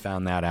 I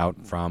found that out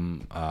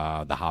from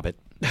The Hobbit.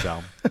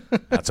 So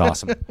that's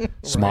awesome.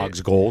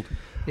 Smog's gold.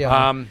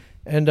 Yeah.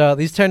 And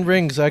these 10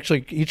 rings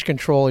actually each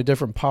control a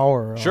different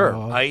power. Sure.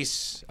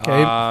 Ice,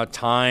 okay.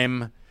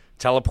 time,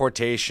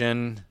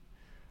 teleportation,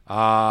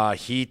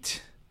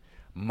 heat,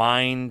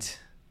 mind.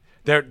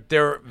 They're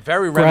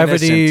very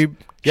Gravity, reminiscent.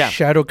 Yeah.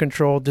 shadow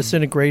control,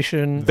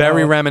 disintegration.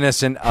 Very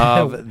reminiscent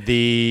of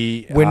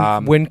the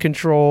wind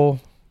control.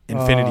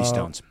 Infinity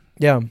Stones.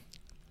 Yeah.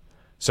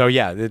 So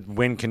yeah, the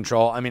wind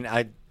control. I mean,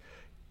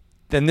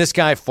 then this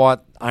guy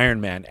fought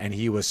Iron Man, and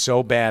he was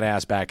so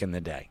badass back in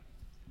the day.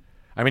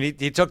 I mean,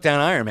 he took down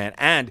Iron Man,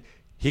 and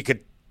he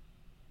could,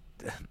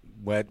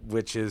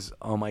 which is,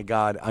 oh my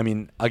God. I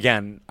mean,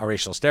 again, a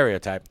racial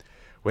stereotype.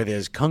 With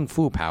his kung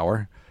fu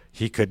power,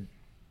 he could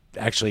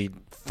actually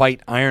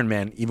fight Iron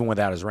Man even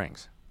without his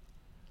rings.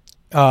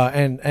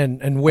 And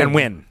win. And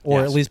win, Or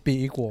yes. at least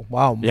be equal.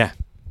 Wow. Yeah.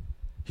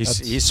 He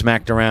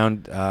smacked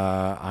around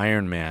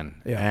Iron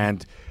Man. Yeah.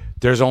 And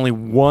there's only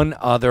one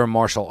other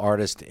martial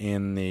artist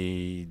in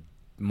the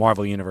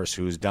Marvel Universe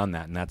who's done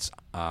that, and that's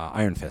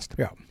Iron Fist.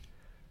 Yeah.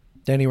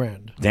 Danny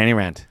Rand. Danny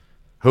Rand,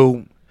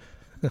 who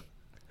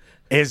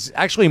is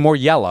actually more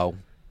yellow.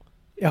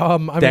 I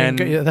mean,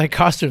 Then- that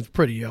costume's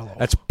pretty yellow.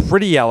 That's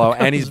pretty yellow,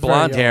 and he's It's very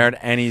blonde-haired,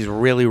 and he's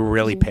really,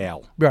 really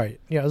pale.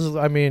 Right. Yeah.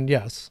 I mean,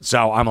 yes.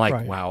 So I'm like,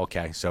 Right. wow,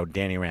 okay. So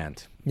Danny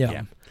Rand.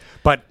 Yeah.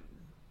 But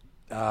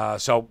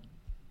so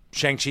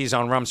Shang-Chi's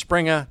on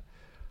Rumspringa,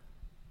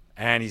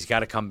 and he's got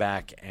to come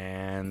back.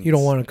 And You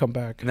don't want to come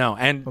back. No,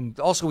 and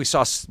also we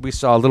saw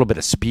a little bit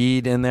of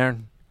speed in there.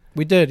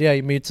 We did. Yeah.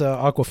 He meets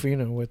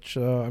Aquafina, which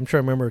I'm sure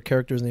I remember her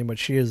character's name, but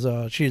she is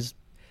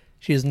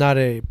not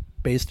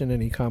based in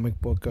any comic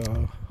book.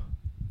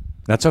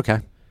 That's okay.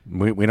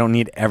 We don't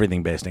need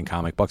everything based in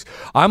comic books.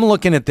 I'm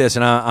looking at this,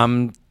 and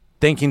I'm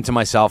thinking to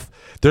myself,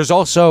 there's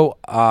also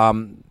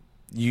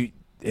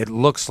it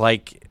looks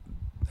like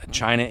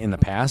China in the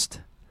past.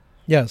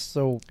 Yes.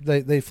 So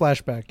they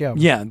flash back. Yeah.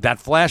 Yeah, that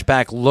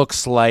flashback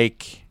looks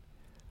like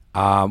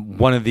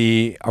one of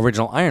the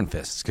original Iron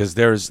Fists, because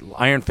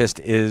Iron Fist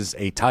is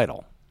a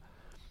title.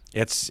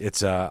 It's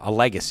a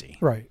legacy.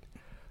 Right.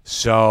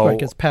 So Right.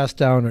 Gets passed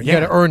down. Or You Yeah.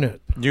 got to earn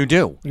it. you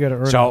do. You gotta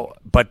earn So,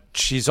 but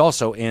she's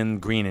also in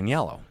green and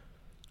yellow,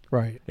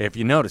 Right. if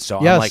you notice.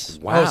 So Yes. I'm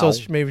like, wow. Oh,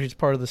 so maybe she's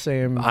part of the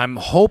same. I'm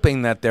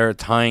hoping that they're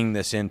tying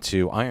this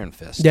into Iron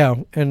Fist. Yeah,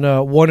 and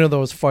one of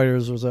those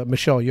fighters was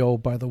Michelle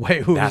Yeoh, by the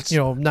way, who's That's-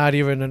 not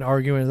even an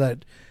argument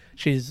that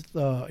she's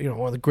one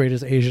of the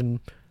greatest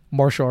Asian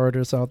martial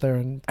artists out there,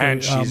 and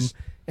she's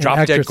and drop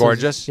dead actresses.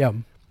 gorgeous. Yeah,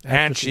 And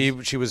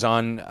actresses. she was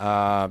on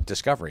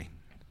Discovery.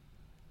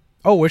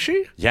 Oh, was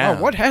she? Yeah.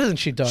 Oh, what hasn't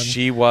she done?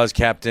 She was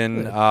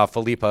Captain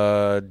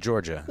Philippa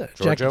Georgia.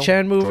 Jackie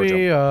Chan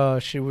movie.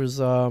 She was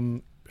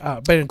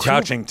but in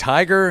Crouching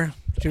Tiger,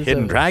 she was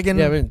Hidden Dragon.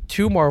 Yeah, I mean,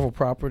 2 Marvel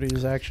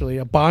properties actually.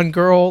 A Bond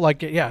girl.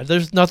 Like, yeah,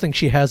 there's nothing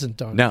she hasn't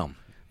done. No.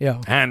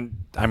 Yeah. And,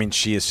 I mean,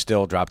 she is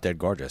still drop dead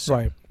gorgeous.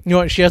 Right. You know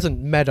what? She hasn't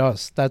met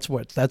us. That's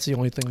the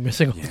only thing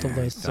missing off the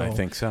list. So. I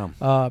think so.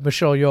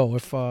 Michelle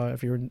Yeoh,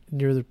 if you're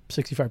near the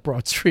 65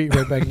 Broad Street,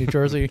 right back in New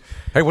Jersey.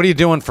 Hey, what are you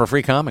doing for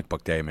Free Comic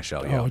Book Day,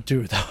 Michelle Yeoh? Oh,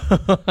 dude,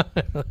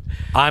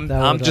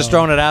 I'm just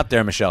throwing it out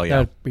there, Michelle Yeoh.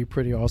 that'd be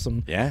pretty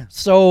awesome. Yeah.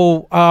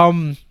 So,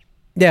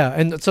 yeah,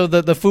 and so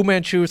the Fu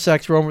Manchu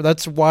sex rumor.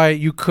 That's why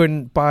you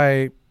couldn't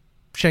buy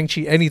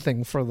Shang-Chi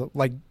anything for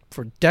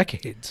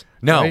decades.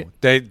 No, right?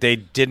 they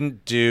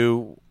didn't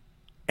do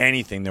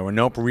anything. There were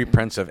no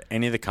reprints of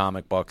any of the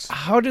comic books.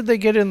 How did they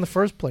get it in the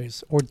first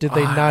place, or did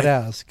they not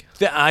ask?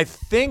 I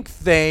think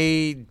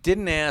they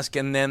didn't ask,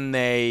 and then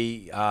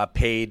they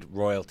paid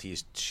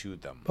royalties to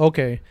them.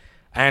 Okay,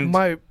 And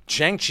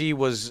Shang-Chi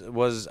was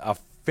a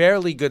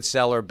fairly good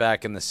seller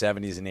back in the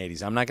 70s and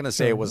 80s. I'm not going to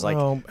say it was like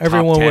well, top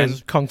everyone 10.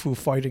 was kung fu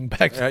fighting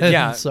back then.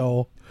 yeah.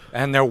 So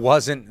And there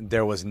was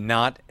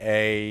not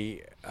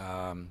a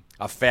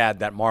fad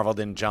that Marvel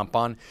didn't jump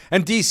on,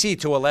 and DC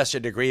to a lesser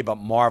degree, but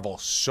Marvel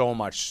so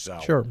much so.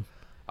 sure.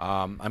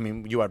 I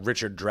mean, you had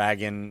Richard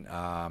Dragon,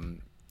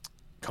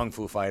 Kung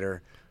Fu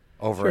Fighter,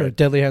 over Sure, at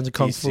Deadly Hands of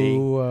Kung DC,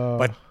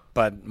 Fu.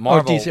 but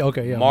Marvel, DC,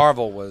 okay, yeah.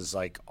 Marvel was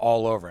like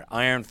all over it.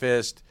 Iron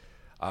Fist,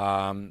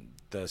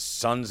 the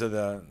Sons of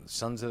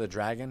the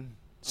Dragon,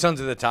 Sons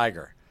of the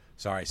Tiger.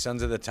 Sorry,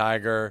 Sons of the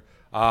Tiger.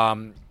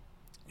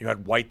 You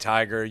had White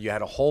Tiger. You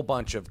had a whole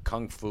bunch of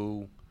Kung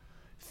Fu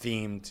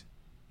themed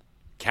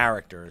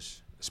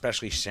characters,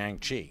 especially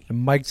Shang-Chi. And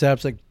Mike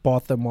Zapsik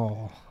bought them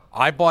all.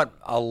 I bought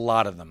a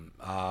lot of them.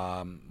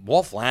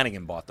 Walt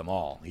Flanagan bought them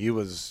all. He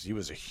was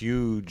a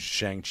huge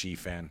Shang-Chi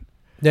fan.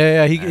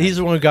 Yeah, he's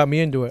the one who got me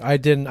into it.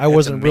 I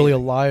wasn't really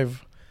amazing.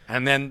 alive.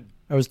 And then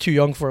I was too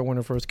young for it when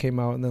it first came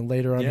out, and then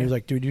later on, Yeah. he was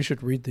like, "Dude, you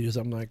should read these."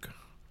 I'm like,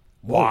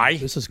 "Whoa, why?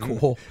 This is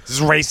cool."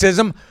 This is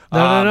racism?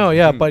 No,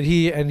 yeah, but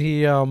he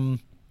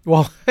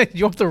well,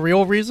 you want the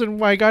real reason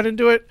why I got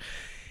into it?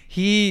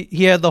 He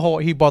bought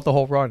the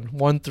whole run,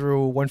 1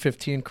 through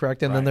 115,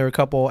 correct? And then Right. there were a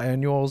couple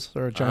annuals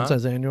or John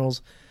Size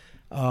annuals.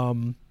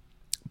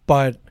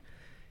 But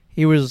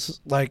he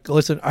was like,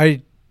 "Listen,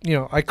 I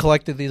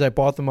collected these. I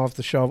bought them off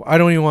the shelf. I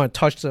don't even want to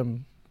touch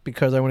them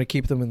because I want to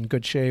keep them in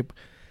good shape.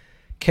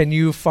 Can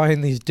you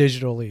find these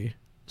digitally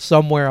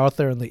somewhere out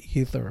there in the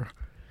ether?"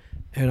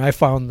 And I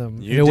found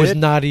them. You It was did?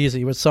 not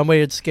easy. But somebody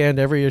had scanned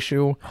every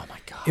issue. Oh my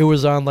god. It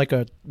was on like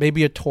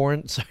maybe a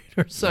torrent site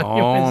or something.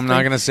 Oh, I'm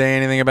not going to say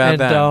anything about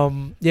that.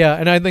 Yeah,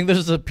 and I think this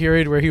is a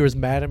period where he was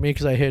mad at me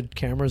because I hid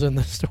cameras in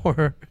the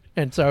store,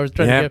 and so I was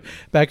trying to Yep. get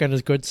back on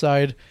his good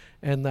side.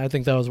 And I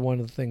think that was one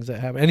of the things that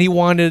happened. And he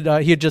wanted,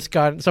 he had just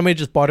somebody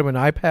just bought him an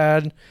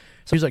iPad.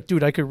 So he's like,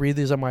 "Dude, I could read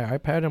these on my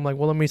iPad." I'm like,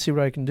 "Well, let me see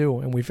what I can do."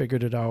 And we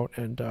figured it out.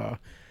 And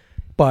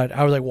but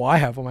I was like, "Well, I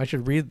have them. I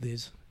should read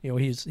these."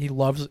 If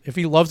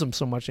he loves them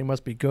so much, he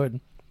must be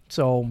good.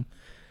 So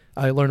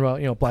I learned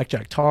about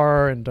Blackjack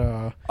Tar and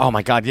oh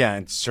my god, yeah,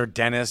 and Sir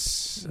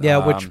Dennis.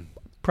 which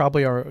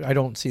probably I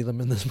don't see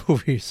them in this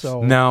movie.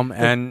 So No,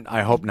 and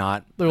I hope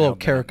not. they're a I little hope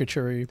not.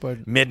 caricature-y,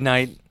 but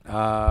Midnight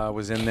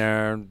was in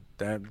there.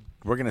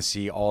 We're going to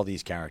see all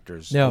these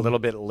characters Yeah. a little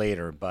bit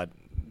later, but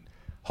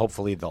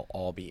hopefully they'll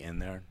all be in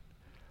there.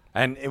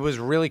 And it was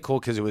really cool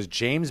because it was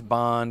James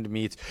Bond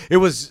meets... It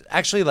was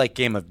actually like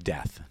Game of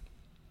Death.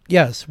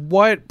 yes,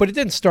 but it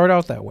didn't start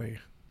out that way.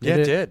 Yeah,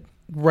 it did.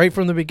 Right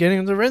from the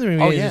beginning. The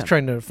rhythm Oh, he's yeah. just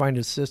trying to find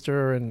his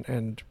sister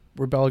and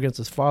rebel against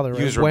his father.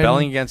 He was Right?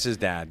 rebelling against his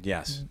dad,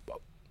 yes.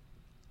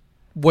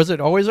 Was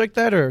it always like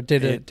that, or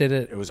did it?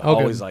 It was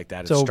always like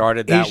that. It So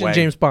started that Asian way.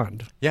 James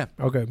Bond. Yeah.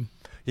 Okay.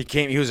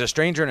 He was a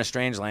stranger in a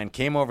strange land,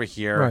 came over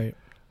here,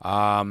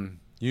 Right.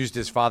 used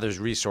his father's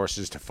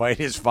resources to fight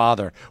his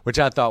father, which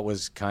I thought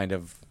was kind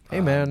of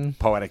Hey, man.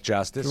 poetic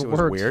justice. It was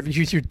works. weird. You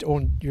use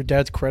your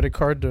dad's credit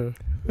card to.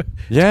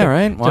 Yeah,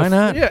 right. Why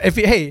not?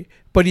 Yeah.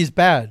 But he's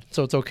bad,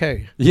 so it's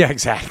okay. Yeah,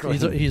 exactly.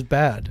 He's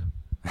bad.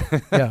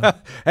 Yeah.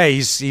 Hey,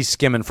 he's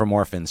skimming from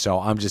orphans, so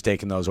I'm just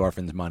taking those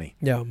orphans' money.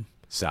 Yeah.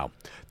 So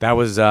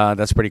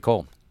that's pretty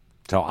cool.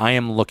 So I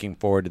am looking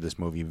forward to this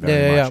movie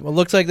very Yeah. much. It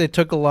looks like they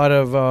took a lot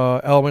of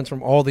elements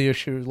from all the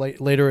issues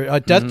later.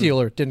 Death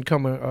Dealer didn't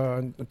come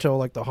until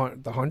like the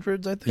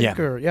hundreds, I think.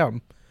 Yeah.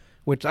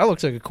 Which that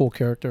looks like a cool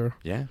character.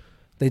 Yeah.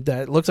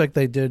 It looks like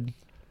they did.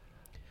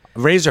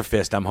 Razor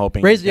Fist, I'm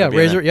hoping. Razor he'll be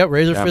in there.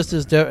 Razor Yeah. Fist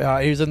is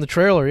he was in the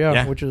trailer,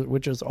 Yeah.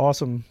 which is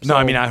awesome. No,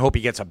 I So mean I hope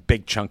he gets a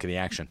big chunk of the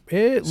action.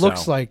 it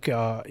looks So- like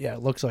it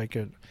looks like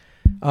it.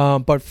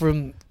 But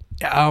from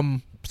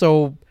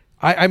so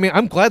I mean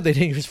I'm glad they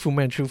didn't use Fu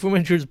Manchu. Fu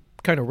Manchu's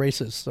kind of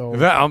racist, so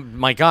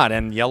My God,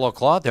 and Yellow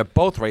Claw, they're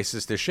both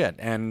racist as shit.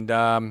 And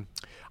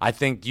I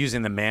think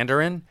using the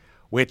Mandarin,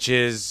 which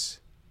is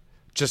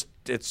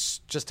it's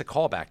just a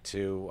callback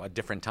to a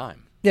different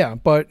time. yeah.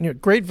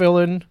 But great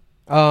villain,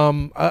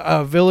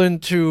 a villain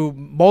to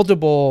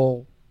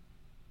multiple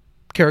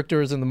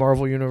characters in the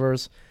Marvel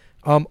universe.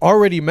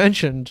 Already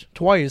mentioned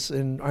twice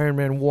in Iron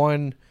Man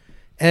 1,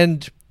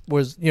 and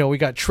was we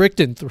got tricked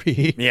in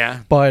 3.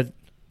 Yeah. But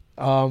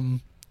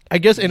I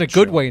guess in a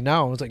good way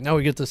now. It's like now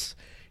we get this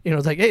You know,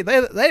 it's like, hey,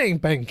 that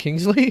ain't Ben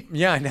Kingsley.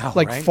 Yeah, I know.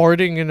 Like right?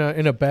 farting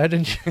in a bed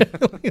and shit.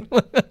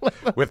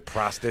 With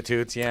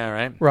prostitutes. Yeah,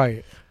 right.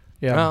 Right.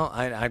 Yeah. Well,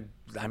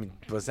 I mean,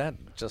 was that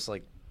just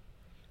like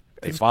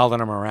they followed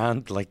him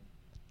around like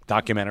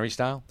documentary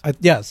style?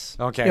 Yes.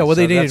 Okay. Yeah. Well,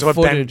 they so needed that's what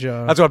footage.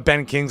 that's what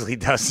Ben Kingsley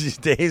does these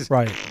days.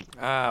 Right.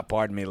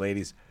 Pardon me,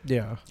 ladies.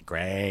 Yeah.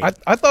 Great.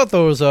 I thought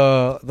those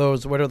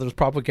what are those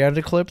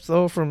propaganda clips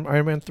though from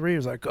Iron Man 3? It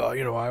was like, oh,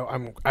 you know,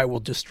 I will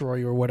destroy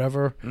you or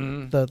whatever.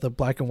 The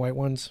black and white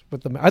ones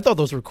with the. I thought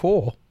those were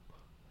cool.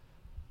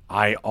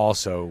 I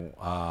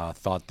also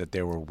thought that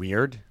they were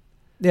weird,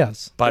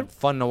 Yes. but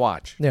fun to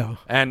watch. Yeah.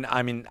 And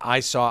I mean, I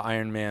saw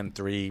Iron Man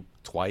 3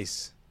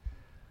 twice.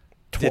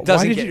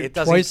 Why did you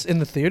twice in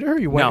the theater?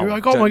 You went. No, You're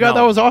like, oh my god,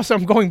 that was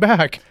awesome. I'm going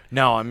back.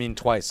 No, I mean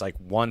twice. Like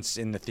once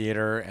in the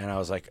theater, and I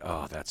was like,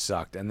 oh, that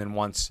sucked. And then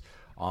once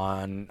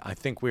on, I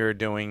think we were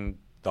doing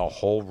the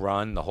whole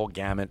run, the whole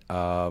gamut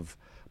of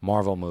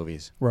Marvel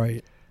movies.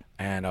 Right.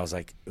 And I was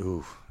like,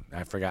 ooh,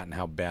 I've forgotten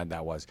how bad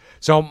that was.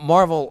 So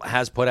Marvel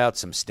has put out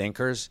some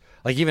stinkers.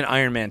 Like even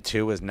Iron Man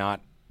 2 is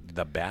not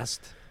the best.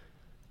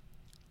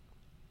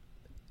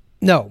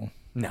 No.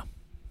 No.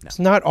 It's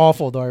not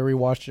awful though. I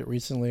rewatched it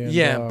recently. And,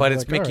 Yeah, but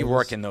it's like, Mickey all right,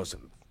 Rourke in those.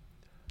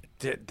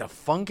 The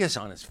fungus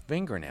on his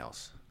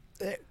fingernails.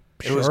 It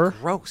was Sure.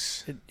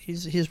 gross.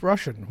 He's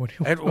Russian. What do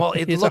you Well,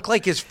 it he's looked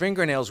like his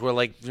fingernails were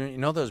like, you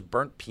know those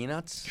burnt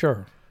peanuts?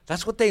 Sure.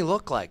 That's what they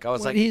look like. I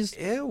was Well, like, he's-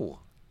 ew.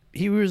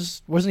 He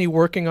wasn't he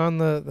working on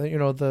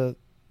the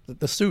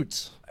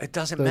suits? It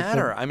doesn't the-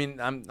 matter. I mean,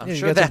 I'm you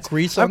sure got some that's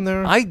grease on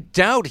there? I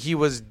doubt he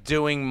was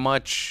doing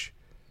much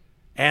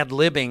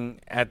ad-libbing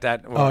at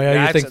that. Oh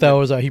yeah, you think that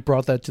was he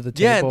brought that to the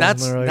table? Yeah, and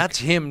that's they're like, that's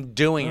him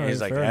doing All it.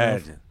 He's right, like, fair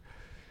enough.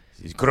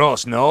 he's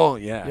gross, no?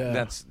 Yeah, yeah,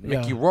 that's yeah.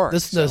 Mickey Rourke.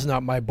 This so. is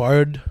not my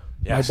bird.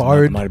 Yes, my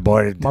bird. My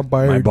bird. My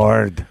bird. My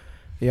bird.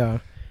 Yeah.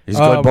 He's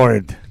good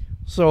bird.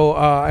 So,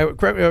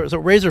 so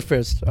Razor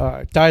Fist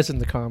dies in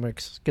the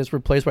comics, gets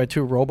replaced by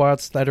two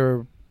robots that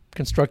are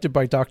constructed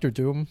by Doctor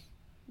Doom.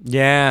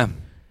 Yeah.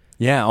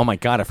 Yeah. Oh my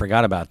God, I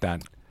forgot about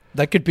that.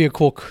 That could be a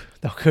cool.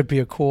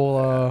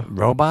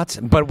 Robots,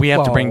 but we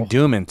have to bring Well-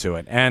 Doom into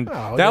it, and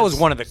Oh, that was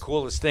yes. one of the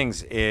coolest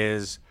things.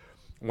 Is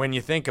when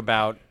you think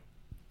about,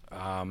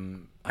 I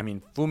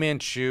mean, Fu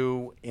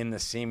Manchu in the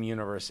same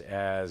universe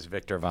as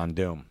Victor Von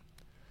Doom,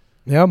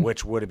 Yeah.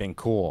 which would have been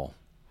cool,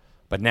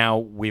 but now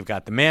we've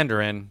got the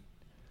Mandarin,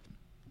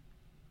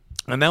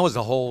 and that was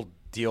the whole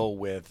deal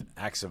with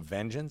Acts of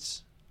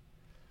Vengeance,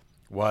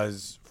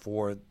 was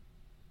for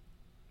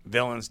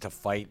villains to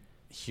fight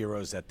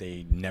heroes that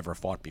they never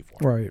fought before.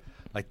 Right.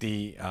 Like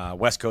the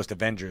West Coast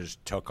Avengers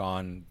took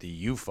on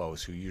the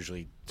UFOs, who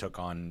usually took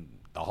on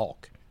the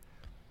Hulk.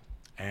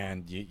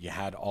 And you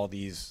had all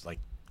these, like,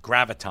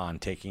 Graviton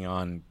taking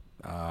on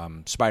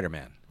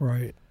Spider-Man.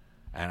 Right.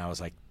 And I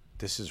was like,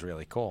 this is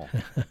really cool.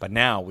 But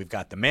now we've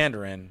got the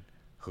Mandarin,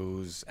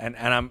 who's... And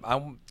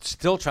I'm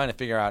still trying to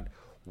figure out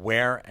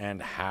where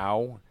and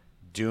how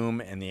Doom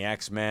and the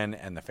X-Men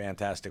and the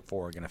Fantastic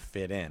Four are going to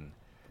fit in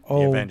the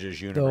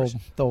Avengers universe.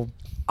 They'll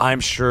I'm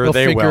sure they'll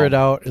they will. figure it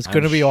out. It's I'm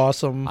going to be sh-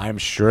 awesome. I'm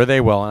sure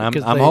they will, and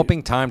Because I'm they-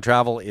 hoping time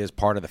travel is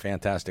part of the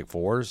Fantastic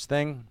Fours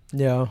thing,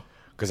 Yeah.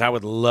 because I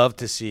would love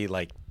to see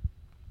like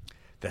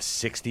the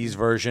 '60s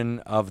version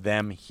of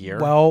them here.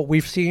 Well,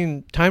 we've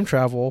seen time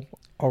travel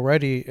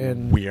already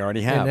in we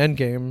already have, in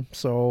Endgame,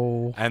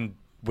 so and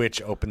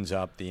which opens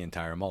up the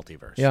entire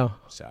multiverse. yeah.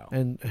 So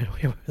And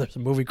there's a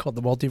movie called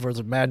The Multiverse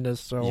of Madness.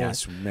 So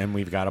yes, and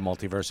we've got a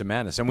multiverse of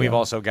madness, and we've Yeah.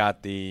 also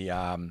got the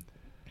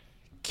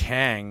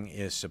Kang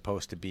is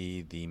supposed to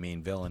be the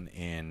main villain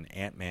in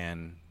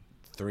Ant-Man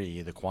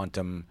 3, the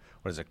quantum.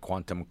 What is it?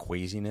 Quantum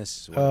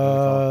quasiness. What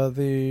do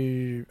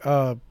they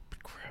call it?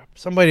 Crap.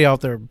 Somebody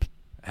out there.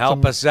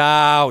 Help us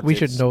out. We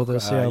should know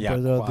this, yeah,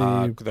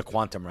 but, the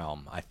quantum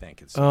realm, I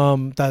think it's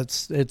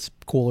It's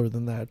cooler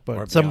than that,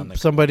 or but beyond the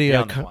somebody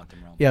quantum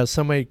realm. yeah,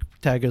 somebody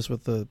tag us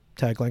with the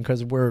tagline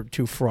because we're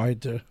too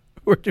fried to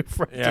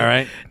Yeah,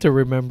 right. to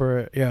remember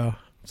it. Yeah.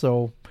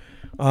 So,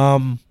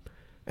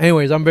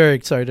 anyways, I'm very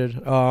excited.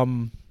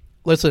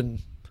 Listen,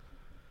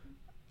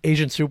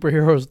 Asian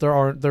superheroes,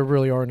 there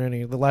really aren't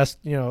any. The last,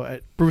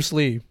 Bruce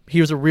Lee, he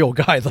was a real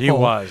guy though. He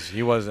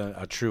was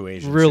a true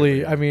Asian.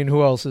 Really, superhero. I mean,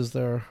 who else is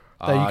there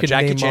that you can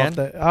Jackie name Chan? off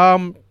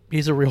that?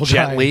 He's a real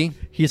Jet guy. Li?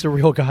 He's a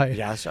real guy.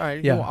 Yes, all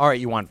right. Yeah. All right,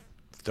 you want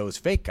those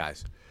fake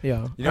guys.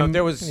 Yeah.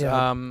 There was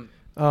yeah.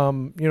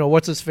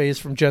 What's his face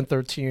from Gen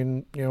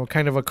 13,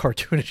 kind of a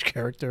cartoonish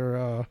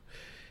character.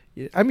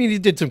 I mean, he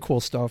did some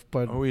cool stuff,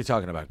 but what were you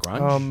talking about?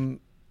 Grunge?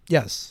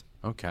 yes.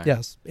 Okay.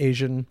 Yes,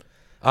 Asian.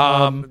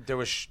 There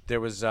was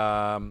Was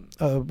from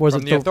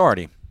it the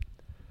Authority.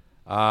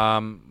 Oh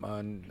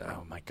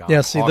my God.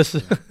 Yeah, see, this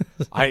is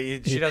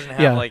she doesn't have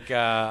Yeah. like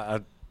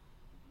a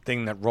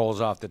thing that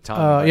rolls off the tongue.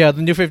 but, yeah,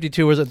 the New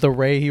 52 was it the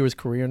Ray? He was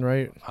Korean,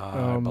 right?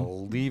 I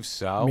believe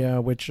so. Yeah,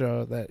 which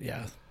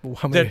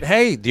How many?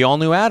 Hey, the all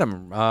new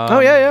Adam. Oh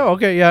yeah,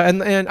 okay, yeah,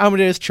 and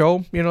Amadeus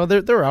Cho,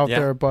 they're out Yeah.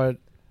 there, but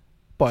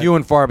But few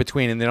and far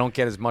between, and they don't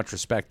get as much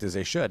respect as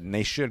they should, and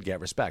they should get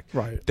respect.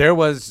 Right. There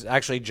was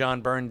actually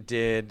John Byrne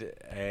did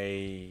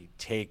a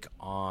take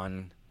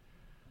on,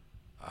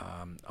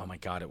 oh my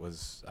God, it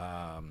was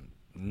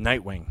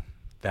Nightwing,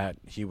 that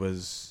he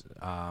was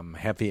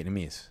half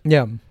Vietnamese,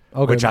 yeah,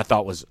 okay, which I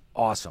thought was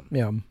awesome.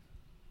 yeah,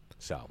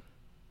 So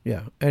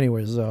yeah.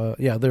 Anyways,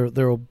 yeah,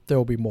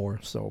 there'll be more.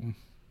 So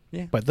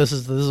yeah, but this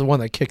is the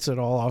one that kicks it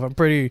all off. I'm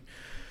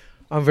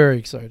very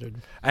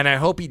excited. and I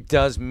hope he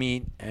does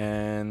meet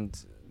and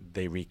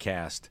they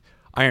recast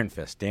Iron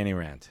Fist, Danny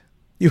Rand.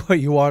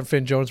 You want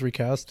Finn Jones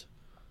recast?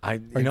 Are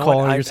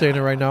You're saying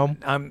it right now?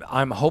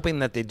 I'm hoping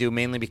that they do,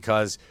 mainly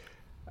because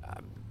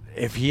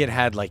if he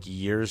had like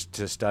years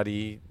to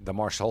study the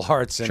martial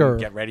arts and Sure.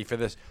 get ready for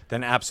this,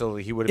 then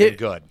absolutely he would have been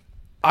good.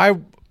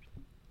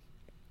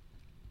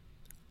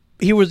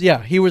 He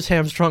was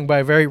hamstrung by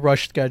a very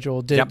rushed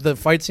schedule. Yep. The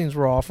fight scenes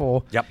were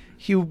awful. Yep.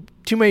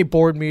 Too many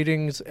board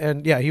meetings,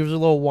 and yeah, he was a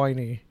little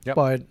whiny. Yep.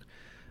 But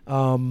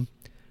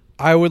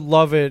I would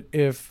love it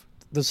if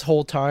this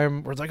whole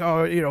time where it's like,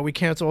 oh, we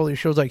cancel all these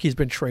shows, like he's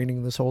been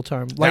training this whole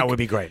time. Like, That would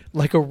be great.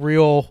 like a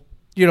real,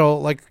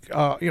 like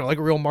a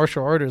real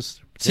martial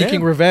artist seeking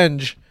Yeah.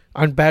 revenge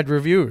on bad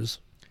reviews.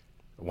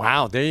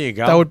 Wow, there you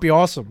go. That would be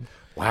awesome.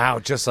 Wow,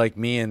 just like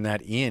me and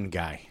that Ian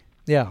guy.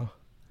 Yeah.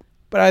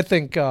 But I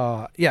think,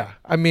 yeah,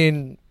 I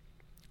mean,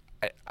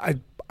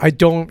 I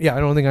don't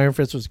think Iron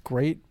Fist was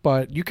great,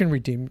 but you can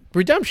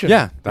redemption.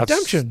 Yeah,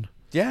 redemption.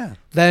 Yeah.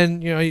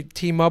 Then, you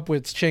team up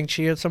with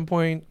Shang-Chi at some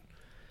point.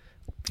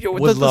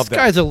 Would love that.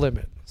 Sky's a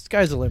limit.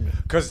 Sky's the limit.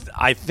 Because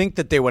I think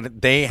that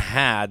they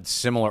had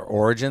similar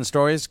origin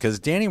stories, because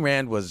Danny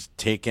Rand was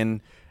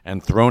taken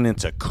and thrown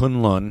into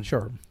Kunlun,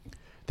 Sure.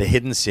 the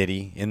hidden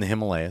city in the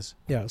Himalayas,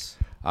 Yes.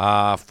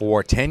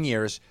 for 10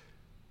 years.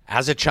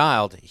 As a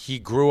child, he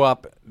grew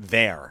up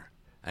there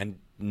and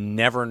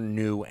never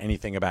knew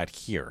anything about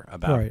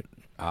Right.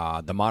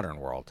 The modern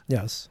world.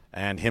 Yes.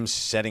 And him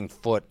setting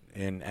foot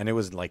in, and it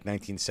was like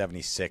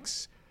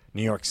 1976,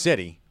 New York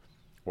City,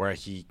 where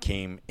he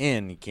came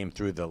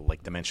through the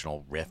like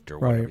dimensional rift or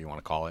whatever Right. you want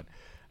to call it.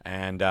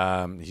 And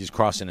he's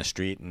crossing a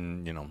street,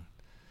 and,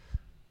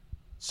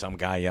 some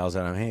guy yells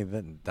at him, "Hey,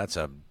 that's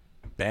a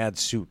bad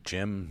suit,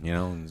 Jim."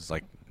 And he's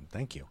like,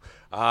 "Thank you."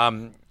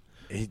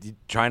 He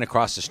trying to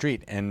cross the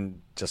street,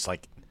 and just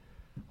like,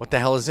 "What the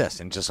hell is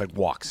this?" And just like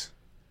walks,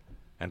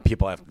 and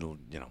people have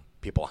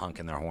people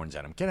honking their horns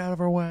at him, "Get out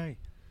of our way!"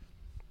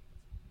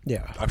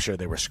 Yeah. I'm sure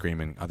they were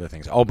screaming other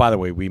things. Oh, by the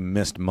way, we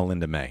missed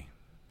Melinda May,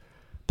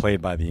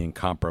 played by the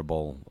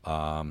incomparable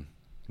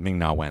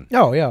Ming-Na Wen.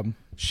 Oh, yeah.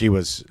 She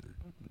was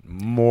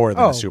more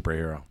than Oh. a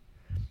superhero.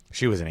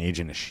 She was an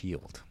agent of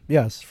S.H.I.E.L.D.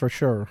 Yes, for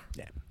sure.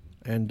 Yeah.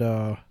 And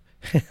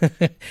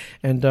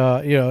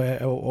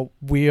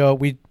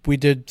we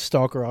did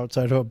stalk her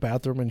outside of a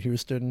bathroom in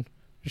Houston.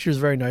 She was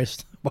very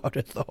nice about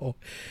it, though.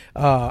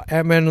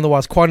 Ant-Man and the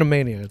Wasp,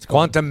 Quantumania. It's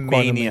called.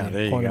 Quantumania,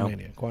 there you go.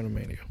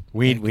 Quantumania.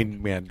 We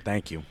had,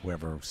 thank you,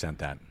 whoever sent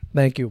that.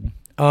 Thank you.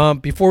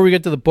 Before we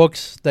get to the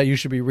books that you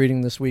should be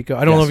reading this week,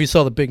 I don't know Yes. if you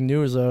saw the big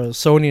news.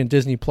 Sony and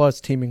Disney Plus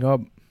teaming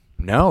up.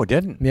 No, it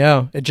didn't.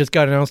 Yeah, it just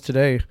got announced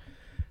today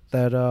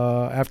that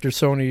after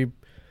Sony,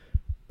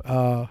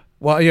 for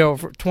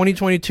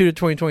 2022 to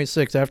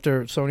 2026,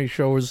 after Sony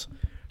shows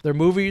their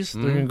movies,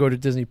 they're going to go to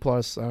Disney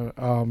Plus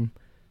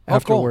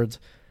afterwards.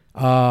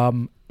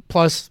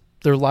 Plus,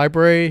 their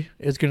library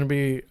is going to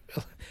be.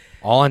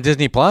 All on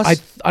Disney Plus?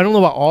 I don't know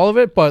about all of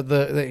it, but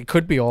it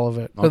could be all of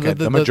it. But Okay,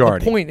 the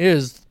majority. The point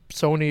is,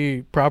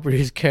 Sony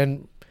properties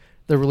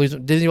they're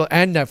releasing Disney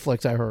and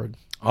Netflix. I heard.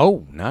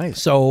 Oh,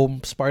 nice. So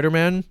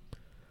Spider-Man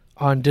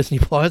on Disney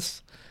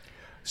Plus.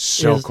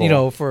 So is,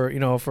 cool.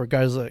 for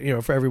guys,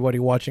 for everybody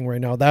watching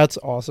right now, that's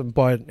awesome.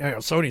 But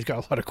Sony's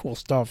got a lot of cool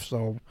stuff.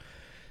 So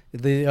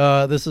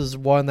this is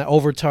one that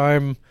over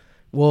time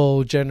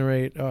will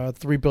generate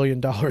 $3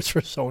 billion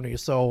for Sony.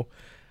 So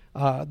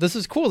this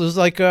is cool. This is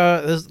like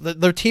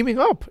they're teaming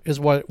up is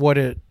what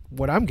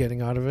I'm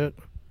getting out of it.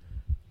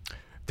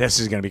 This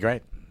is going to be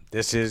great.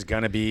 This is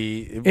going to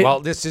be,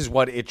 this is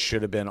what it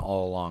should have been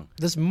all along.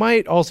 This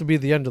might also be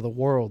the end of the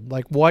world.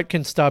 Like, what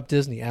can stop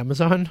Disney?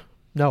 Amazon?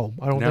 No,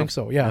 I don't No, think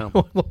so. Yeah,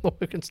 no.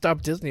 what can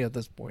stop Disney at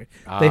this point?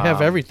 They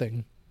have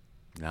everything.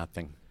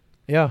 Nothing.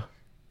 Yeah.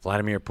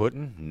 Vladimir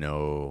Putin?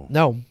 No.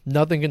 No,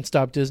 nothing can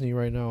stop Disney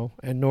right now,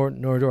 and nor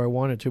do I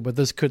want it to. But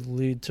this could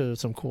lead to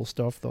some cool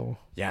stuff, though.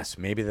 Yes,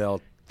 maybe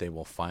they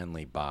will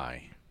finally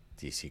buy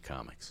DC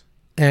Comics.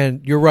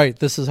 And you're right.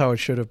 This is how it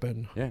should have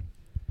been. Yeah.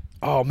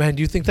 Oh man,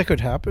 do you think that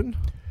could happen?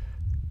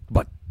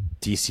 But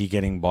DC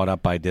getting bought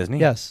up by Disney?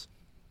 Yes.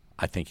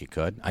 I think it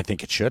could. I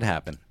think it should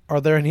happen.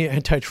 Are there any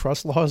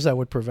antitrust laws that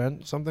would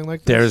prevent something like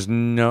this? There's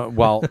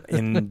no,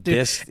 in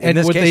this and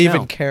this would case, they no.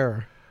 even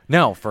care?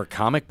 No, for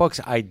comic books,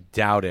 I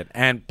doubt it.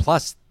 And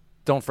plus,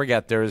 don't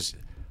forget, there's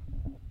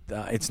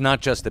it's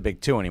not just the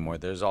big two anymore.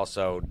 There's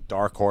also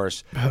Dark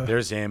Horse,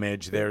 there's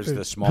Image, there's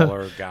the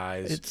smaller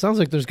guys. It sounds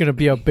like there's going to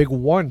be a big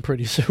one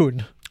pretty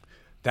soon.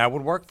 That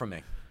would work for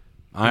me.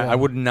 I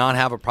would not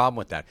have a problem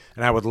with that.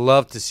 And I would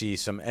love to see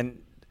some, and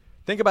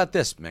Think about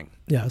this, Ming.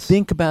 Yes.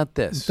 Think about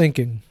this.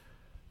 Thinking.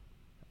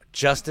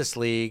 Justice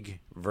League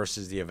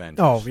versus the Avengers.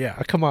 Oh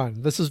yeah, come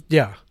on. This is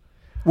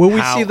Will we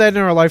How- see that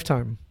in our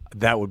lifetime?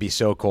 That would be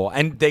so cool.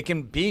 And they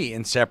can be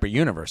in separate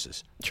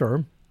universes.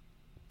 Sure.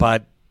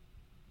 But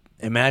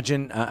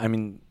imagine,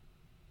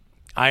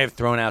 I have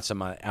thrown out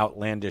some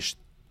outlandish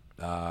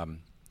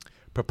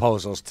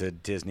proposals to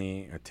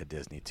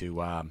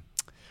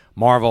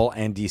Marvel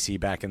and DC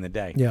back in the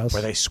day. Yes.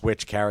 Where they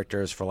switch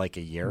characters for like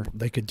a year.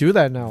 They could do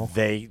that now. If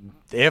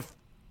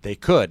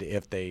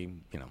they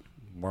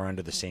were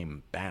under the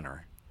same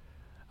banner,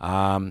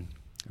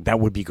 that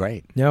would be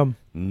great. Yeah.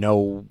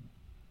 No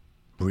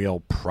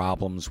real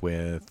problems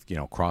with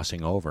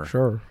crossing over.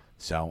 Sure.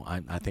 So I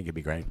think it'd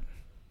be great.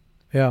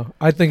 Yeah.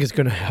 I think it's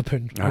going to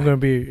happen. All I'm right. going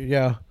to be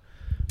All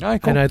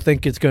right, cool. And I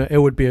think it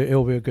will be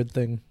a good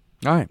thing.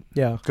 All right,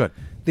 Yeah. good,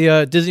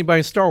 The Disney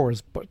buying Star Wars,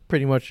 but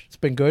pretty much it's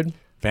been good.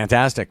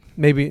 fantastic.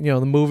 Maybe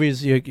the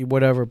movies,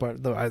 whatever,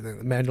 but I think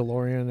the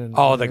Mandalorian and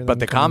But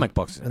the comic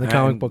books and the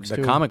comic books the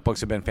too. comic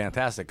books have been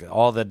fantastic.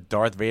 All the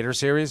Darth Vader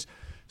series,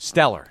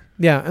 stellar.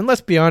 Yeah, and let's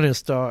be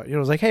honest.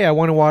 It's like, hey, I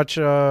want to watch,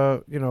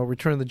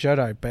 Return of the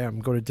Jedi. Bam,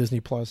 go to Disney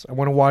Plus. I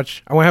want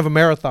to have a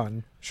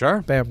marathon.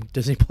 Sure. Bam,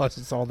 Disney Plus.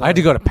 It's all there. I had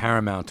to go to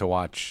Paramount to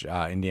watch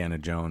Indiana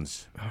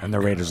Jones and the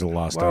Raiders of the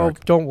Lost Well,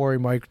 Ark. don't worry,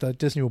 Mike.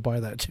 Disney will buy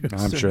that too. I'm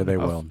soon sure they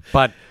enough. will.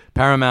 But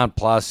Paramount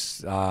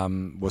Plus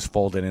was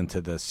folded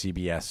into the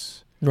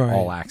CBS Right,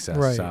 All Access.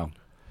 right. So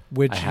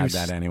Which I had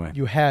that anyway.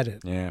 You had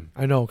it. yeah,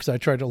 I know because I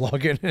tried to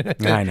log in.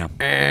 I know.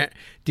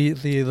 The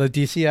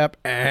DC app.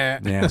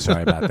 Yeah,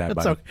 sorry about that, It's,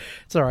 buddy. okay.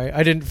 It's all right.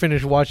 I didn't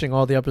finish watching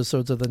all the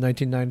episodes of the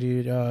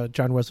 1990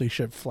 John Wesley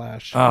ship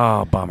Flash.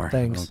 Oh, bummer.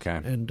 Thanks. Okay.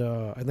 And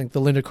I think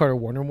the Linda Carter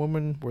Wonder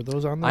Woman, were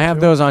those on there? I have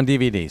too? those on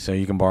DVD, so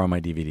you can borrow my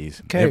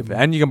DVDs. Okay.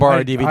 And you can borrow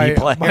a DVD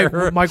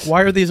player. Mike,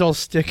 why are these all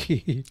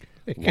sticky?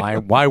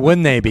 Why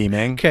wouldn't they be,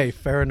 Ming? Okay,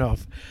 fair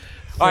enough.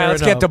 All right, Fair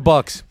let's get to enough.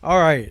 books. All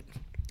right.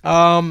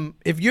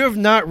 If you have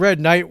not read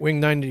Nightwing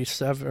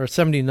 97 or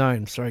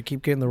 79, sorry, I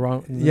keep getting the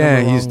wrong. Yeah,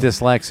 number he's wrong.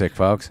 dyslexic,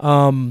 folks.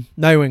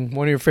 Nightwing,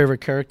 one of your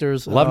favorite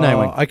characters. Love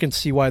Nightwing. I can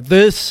see why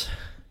this.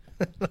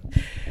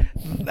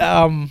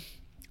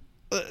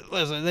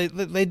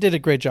 Listen, they did a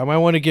great job. I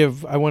want to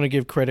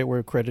give credit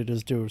where credit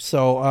is due.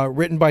 So,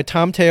 written by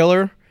Tom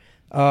Taylor,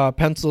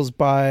 pencils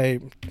by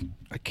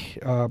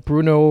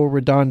Bruno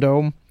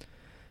Redondo.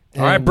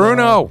 All right,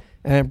 Bruno.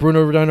 And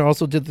Bruno Redondo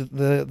also did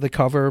the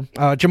cover.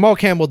 Jamal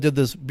Campbell did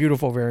this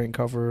beautiful variant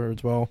cover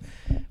as well.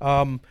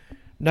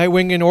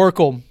 Nightwing and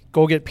Oracle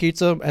go get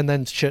pizza, and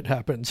then shit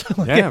happens.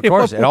 Yeah, of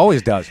course. It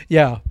always does.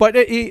 Yeah, but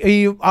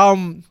he a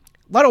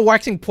lot of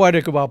waxing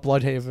poetic about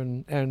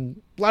Bloodhaven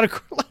and a lot of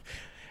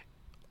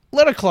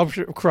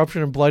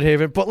corruption in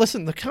Bloodhaven. But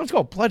listen, the town's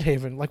called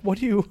Bloodhaven. Like, what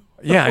do you?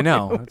 Yeah, I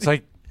know. It's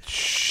like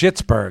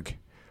Schittsburg.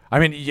 I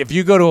mean, if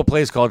you go to a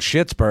place called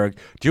Schittsburg,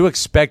 do you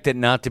expect it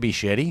not to be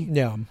shitty?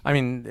 Yeah. I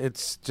mean,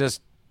 it's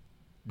just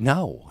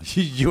no.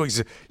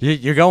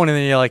 You're going in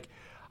there, and you're like,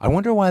 I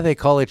wonder why they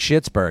call it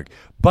Schittsburg.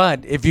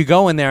 But if you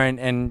go in there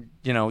and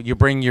you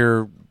bring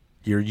your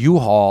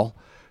U-Haul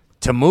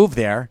to move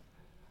there,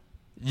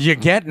 you're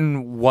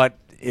getting what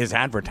is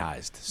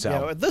advertised. So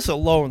Yeah, this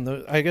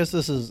alone, I guess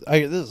this is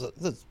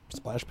a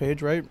splash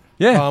page, right?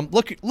 Yeah.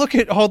 Look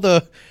at all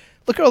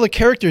the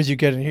characters you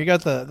get in here. You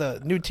got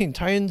the new Teen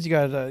Titans. You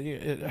got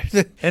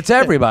it's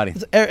everybody.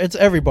 It's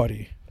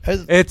everybody.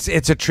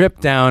 It's a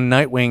trip down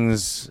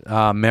Nightwing's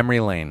memory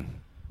lane.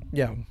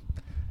 Yeah.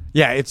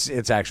 Yeah, it's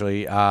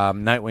actually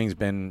Nightwing's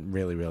been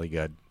really, really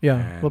good. Yeah.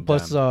 And, But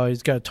plus,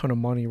 he's got a ton of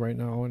money right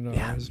now, and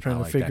yeah, he's trying I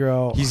to like figure that.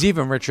 out. He's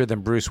even richer than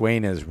Bruce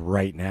Wayne is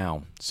right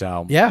now.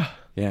 So yeah.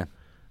 yeah,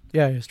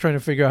 He's trying to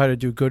figure out how to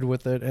do good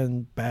with it,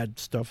 and bad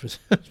stuff is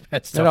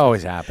it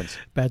always happens.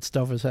 bad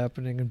stuff is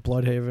happening in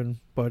Bloodhaven.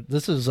 But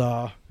this is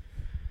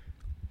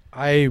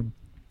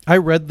I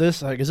read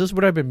this. Like, is this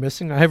what I've been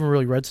missing? I haven't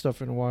really read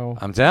stuff in a while.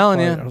 I'm telling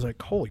I you, was like,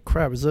 holy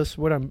crap! Is this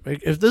what I'm?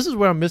 If this is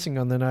what I'm missing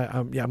on, then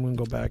I'm gonna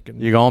go back and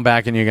you're going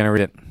back and you're gonna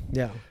read it.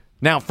 yeah.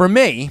 Now, for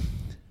me,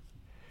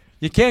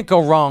 you can't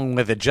go wrong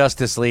with a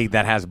Justice League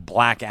that has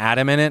Black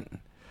Adam in it.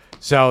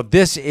 So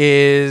this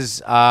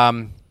is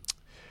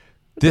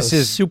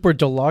Super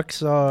Deluxe.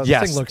 This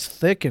Yes. thing looks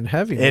thick and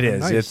heavy. It man.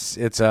 is. Nice.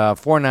 It's a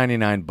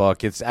 $4.99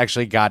 book. It's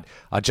actually got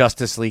a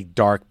Justice League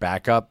Dark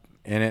backup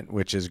in it,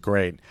 which is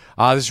great.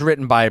 This is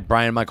written by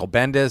Brian Michael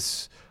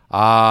Bendis.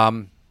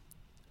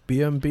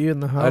 BMB in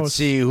the house. Let's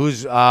see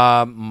who's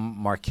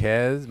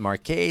Marquez.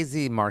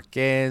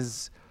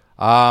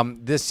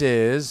 This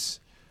is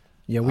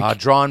Yeah, we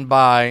drawn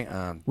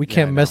by. we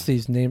can't mess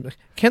these names.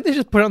 Can't they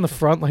just put it on the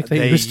front like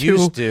they used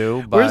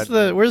to? But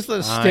Where's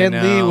the Stan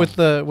I Lee know. with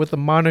the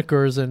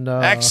monikers and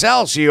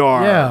Excelsior.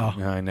 Yeah.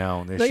 I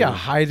know. They got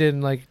hide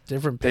in like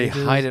different They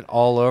pages. hide it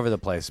all over the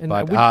place. And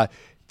But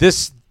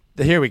this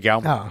here we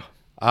go.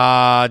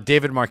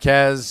 David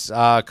Marquez,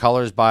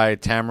 colors by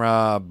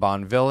Tamara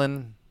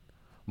Bonvillain.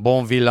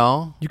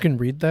 You can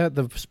read that.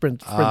 The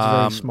sprint's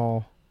very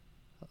small.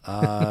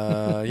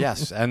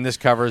 Yes, and this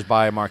cover is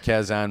by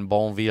Marquez and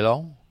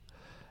Bonvillain.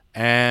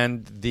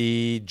 and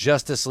the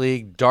Justice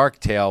League Dark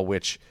Tale,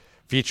 which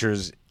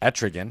features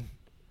Etrigan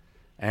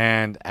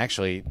and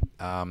actually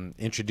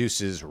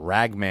introduces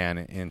Ragman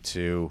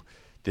into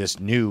this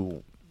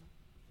new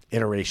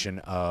iteration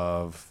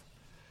of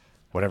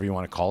whatever you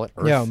want to call it,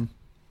 Earth.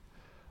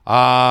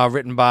 Yeah.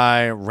 Written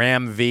by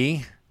Ram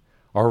V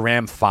or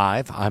Ram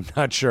 5, I'm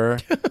not sure.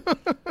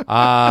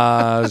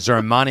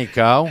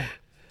 Zermanico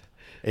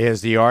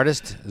is the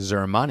artist,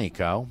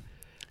 Zermanico.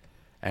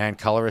 And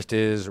colorist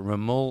is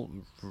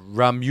Romulo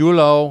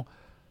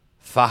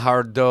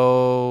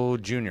Fajardo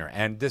Jr.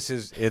 And this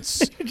is,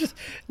 it's... Just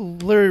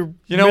literally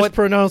You know what?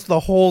 mispronounced the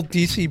whole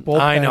DC bullpen.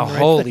 I know, right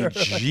holy there.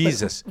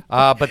 Jesus.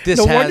 But this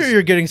No has... wonder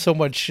you're getting so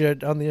much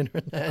shit on the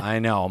internet. I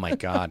know, oh my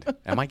God.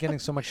 Am I getting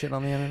so much shit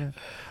on the internet?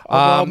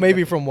 Well,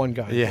 maybe from one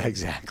guy. Yeah,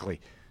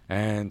 exactly.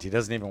 And he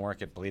doesn't even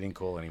work at Bleeding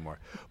Cool anymore.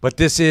 But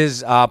this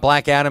is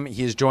Black Adam.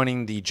 He is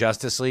joining the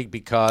Justice League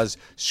because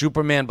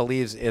Superman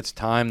believes it's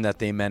time that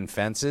they mend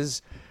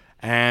fences.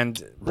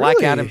 And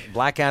Black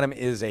Adam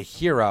is a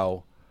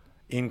hero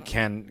in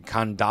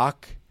Kahndaq,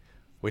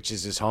 which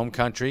is his home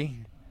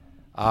country.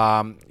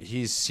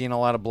 He's seen a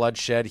lot of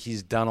bloodshed.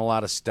 He's done a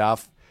lot of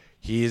stuff.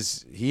 He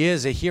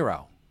is a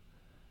hero.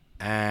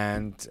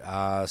 And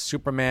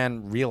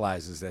Superman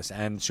realizes this,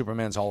 and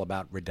Superman's all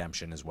about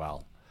redemption as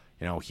well.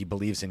 You know, he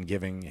believes in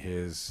giving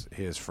his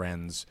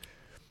friends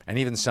and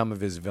even some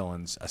of his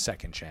villains a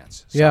second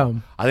chance. So Yeah.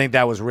 I think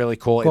that was really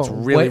cool. It's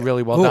really,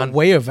 really well done.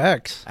 Way of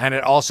X. And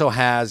it also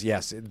has,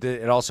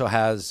 it also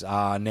has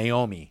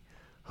Naomi,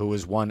 who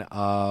is one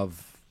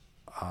of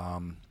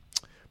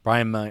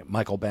Brian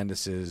Michael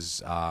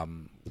Bendis's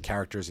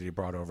characters that he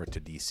brought over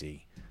to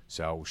DC.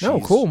 So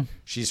cool.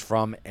 She's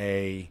from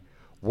a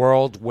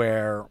world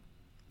where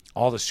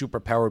all the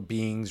superpower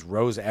beings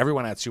rose.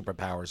 Everyone had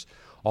superpowers.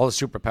 All the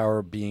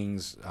superpower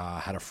beings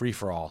had a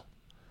free-for-all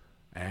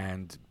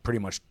and pretty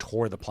much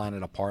tore the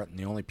planet apart. And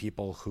the only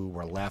people who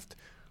were left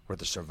were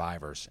the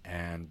survivors.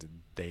 And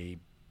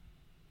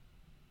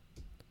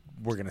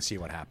we're going to see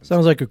what happens.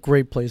 Sounds like a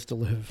great place to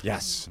live.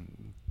 Yes.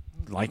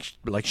 Like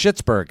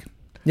Schittsburg.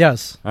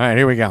 Yes. All right,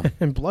 here we go.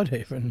 And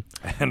Bloodhaven.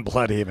 And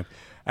Bloodhaven.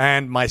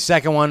 And my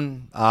second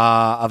one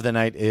of the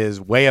night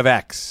is Way of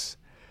X.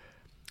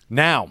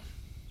 Now,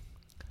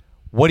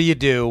 what do you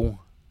do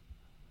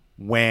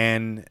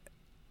when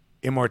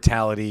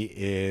immortality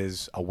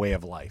is a way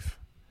of life?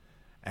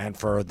 And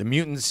for the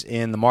mutants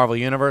in the Marvel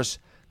Universe,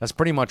 that's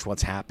pretty much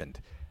what's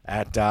happened.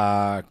 At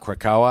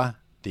Krakoa,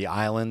 the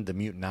island, the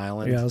mutant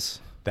island, Yes.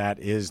 that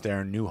is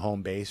their new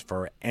home base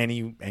for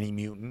any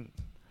mutant.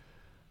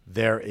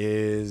 There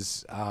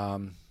is,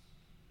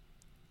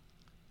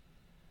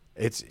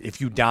 it's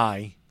if you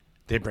die,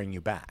 they bring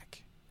you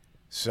back.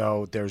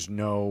 So there's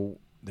no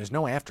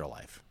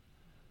afterlife.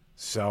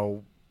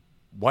 So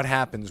what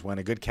happens when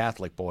a good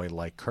Catholic boy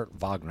like Kurt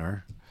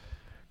Wagner,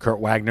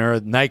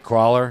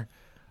 Nightcrawler,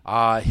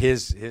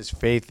 his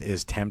faith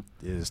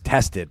is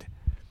tested,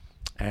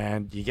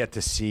 and you get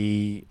to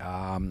see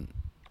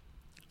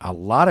a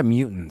lot of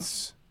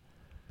mutants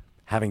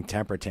having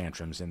temper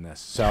tantrums in this.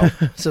 So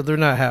So they're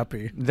not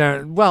happy.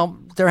 they're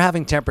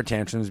having temper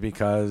tantrums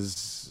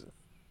because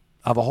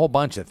of a whole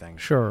bunch of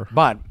things. Sure.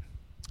 But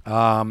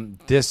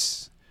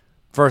this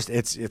first,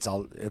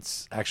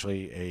 it's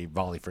actually a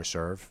volley for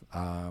serve,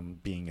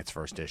 being its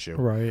first issue.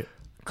 Right.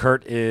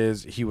 Kurt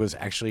he was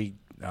actually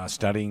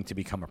studying to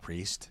become a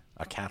priest,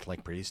 a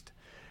Catholic priest,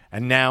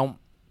 and now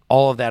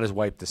all of that is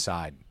wiped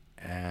aside.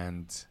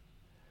 And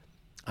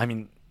I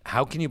mean,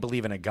 how can you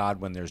believe in a God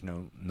when there's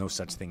no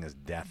such thing as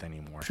death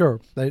anymore? Sure.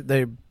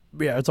 They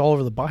it's all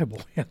over the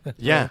Bible.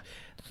 Yeah,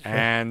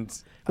 and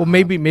Well,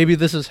 maybe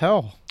this is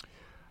hell.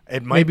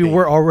 it might Maybe be.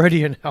 we're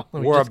already in hell.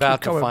 And we We're just keep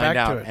about to coming find back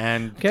out. it.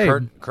 And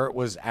Okay. Kurt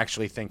was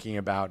actually thinking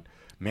about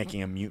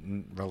making a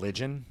mutant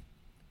religion.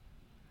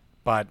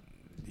 But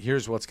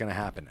here's what's going to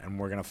happen, and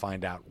we're going to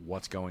find out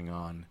what's going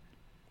on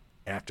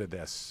after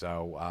this.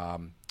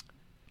 So,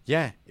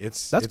 yeah,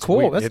 that's cool.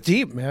 weird. That's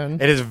deep, man.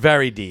 It is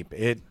very deep.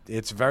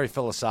 It's very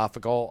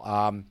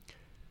philosophical.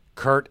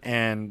 Kurt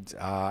and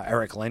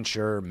Eric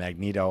Lenscher,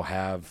 Magneto,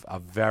 have a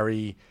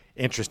very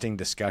interesting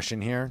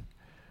discussion here,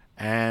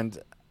 and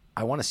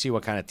I want to see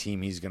what kind of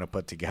team he's going to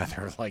put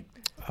together. Like,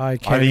 I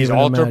can't are these even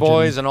altar imagine.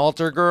 boys and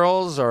altar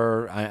girls,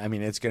 or I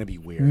mean, it's going to be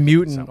weird.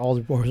 Mutant So-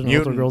 altar boys and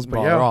mutant, altar girls, but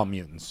well, yeah, they're all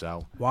mutants.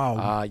 So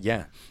Wow.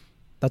 yeah.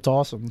 that's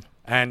awesome.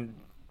 And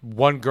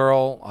one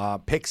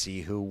girl,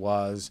 Pixie, who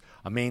was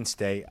a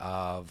mainstay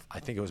of, I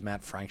think it was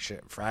Matt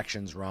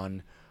Fraction's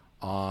run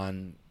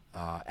on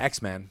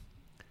X-Men.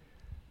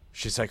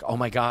 She's like, oh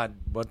my God,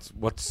 what's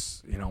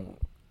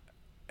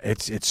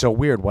it's so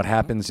weird. What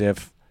happens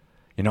if,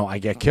 I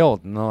get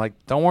killed? And they're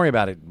like, don't worry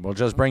about it. We'll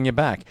just bring you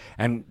back.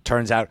 And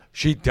turns out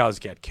she does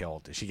get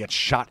killed. She gets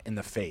shot in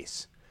the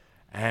face.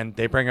 And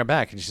they bring her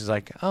back. And she's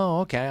like, oh,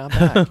 okay, I'm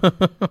back.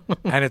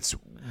 And it's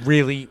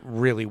really,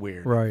 really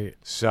weird. Right.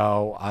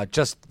 So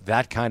just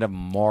that kind of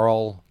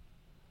moral.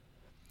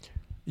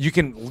 You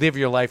can live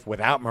your life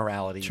without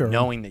morality, Sure.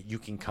 knowing that you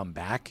can come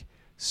back.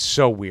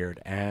 So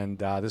weird. And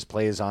this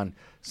plays on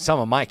some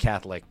of my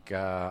Catholic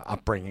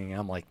upbringing.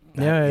 I'm like,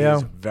 that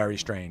is very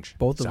strange.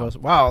 Both of us.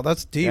 Wow,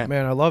 that's deep,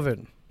 man. I love it.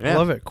 Yeah. I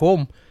love it.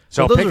 Cool.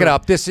 So those pick it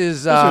up. This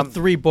is those are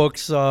 3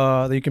 books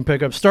that you can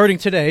pick up starting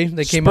today.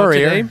 They came out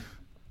Spurrier. today.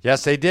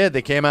 Yes, they did.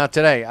 They came out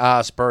today.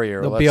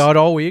 Spurrier. They'll be out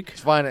all week.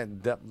 It's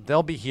fine.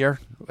 They'll be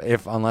here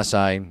unless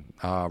I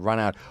run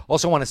out.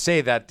 Also want to say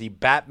that the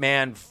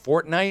Batman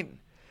Fortnite,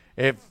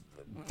 if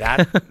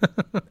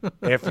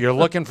you're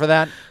looking for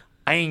that,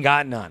 I ain't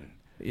got none.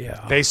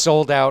 Yeah. They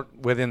sold out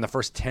within the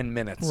first 10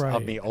 minutes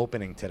of me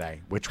opening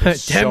today, which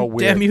was so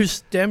weird.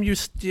 Damn you,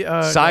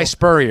 Cy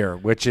Spurrier,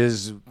 which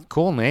is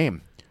cool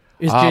name.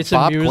 Is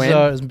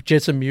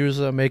Jason Mewes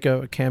make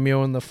a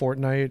cameo in the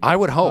Fortnite? I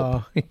would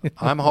hope.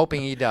 I'm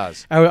hoping he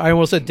does. I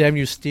almost said damn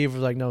you, Steve. I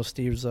was like, no,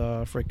 Steve's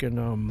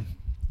freaking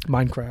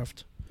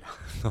Minecraft.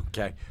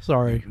 Okay.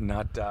 Sorry.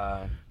 Not.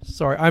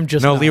 Sorry, I'm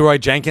just no not, Leroy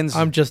Jenkins.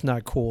 I'm just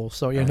not cool.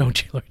 So yeah, no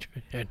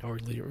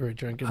Leroy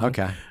Jenkins.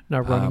 Okay.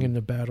 Not running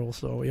into battle.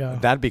 So yeah,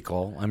 that'd be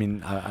cool. I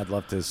mean, I'd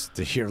love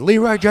to hear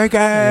Leroy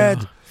Jenkins.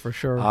 Yeah, for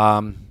sure.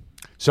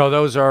 So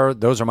those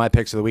are my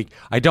picks of the week.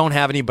 I don't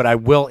have any, but I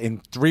will in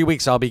 3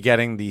 weeks. I'll be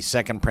getting the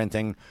second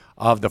printing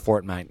of the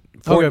Fortnite.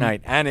 Okay.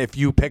 And if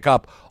you pick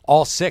up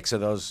all 6 of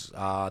those,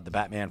 the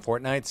Batman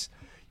Fortnites,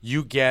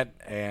 you get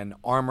an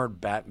armored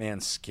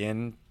Batman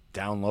skin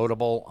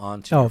downloadable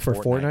onto. Oh, for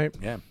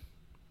Fortnite? Yeah.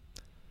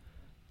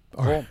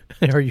 Cool.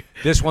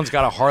 This one's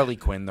got a Harley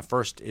Quinn. The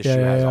first issue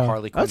has a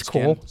Harley Quinn That's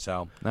skin. cool.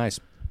 So nice.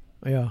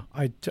 Yeah,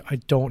 I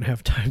don't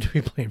have time to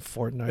be playing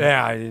Fortnite.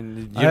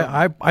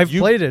 Yeah, I've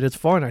played it. It's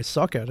fun. I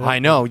suck at it. I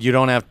know you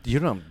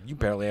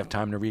barely have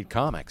time to read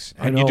comics,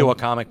 and you do a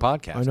comic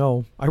podcast. I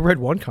know. I read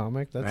one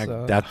comic.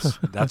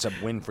 That's a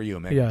win for you,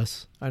 man.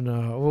 Yes, I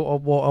know.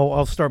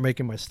 I'll start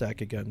making my stack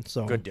again.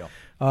 So good deal.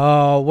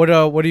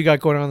 What do you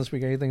got going on this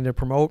week? Anything to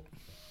promote?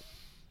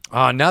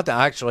 Nothing.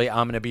 Actually,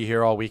 I'm going to be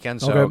here all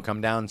weekend, so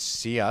come down and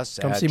see us.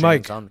 Come see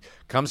Mike.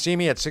 Come see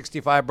me at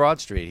 65 Broad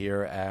Street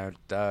here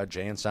at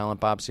Jay and Silent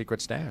Bob's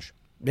Secret Stash.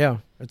 Yeah,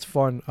 it's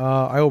fun.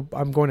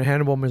 I'm going to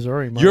Hannibal,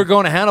 Missouri. You're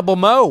going to Hannibal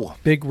Mo.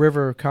 Big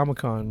River Comic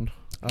Con.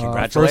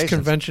 Congratulations. First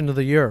convention of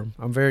the year.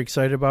 I'm very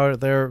excited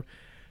about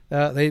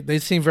it. They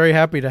seem very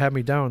happy to have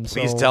me down.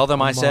 Please tell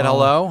them I said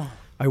hello.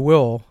 I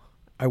will.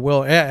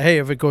 Hey,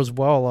 if it goes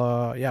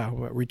well,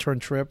 return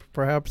trip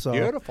perhaps.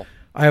 Beautiful.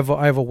 I have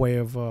a way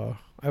of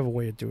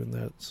doing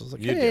that. So it's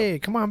like, hey,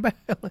 come on back.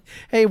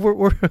 Hey,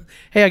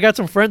 hey, I got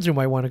some friends who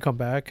might want to come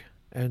back,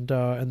 and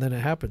then it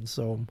happens.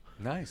 So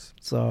nice.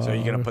 So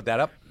you're gonna put that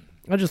up?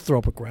 I'll just throw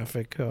up a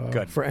graphic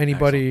for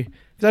anybody.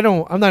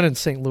 Excellent. I'm not in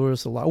St.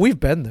 Louis a lot. We've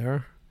been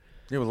there.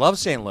 You would love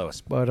St.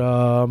 Louis. But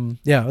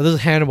this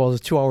is Hannibal.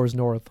 It's 2 hours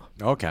north.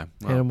 Okay.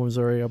 Well. Hannibal,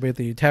 Missouri. I'll be at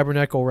the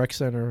Tabernacle Rec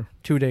Center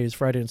 2 days,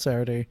 Friday and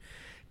Saturday.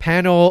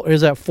 Panel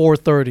is at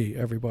 4:30,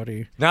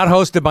 everybody. Not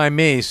hosted by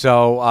me,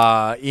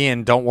 so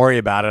Ian, don't worry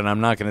about it. I'm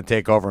not going to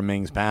take over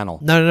Ming's panel.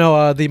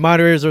 No. The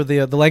moderators are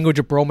the Language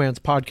of Bromance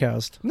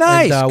podcast.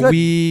 Nice. And,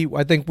 good.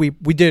 I think we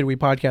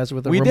podcasted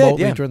with them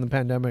remotely during the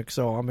pandemic,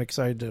 so I'm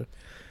excited to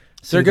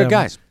see They're good them.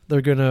 guys.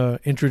 They're going to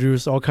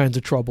introduce all kinds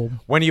of trouble.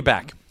 When are you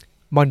back?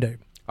 Monday.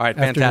 All right,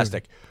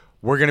 fantastic.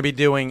 We're going to be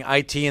doing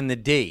IT in the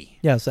D.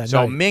 Yes, at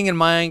night. Ming and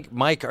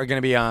Mike are going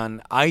to be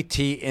on IT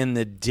in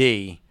the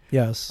D.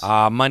 Yes.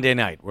 Monday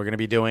night. We're going to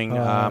be doing...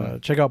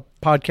 check out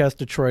Podcast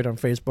Detroit on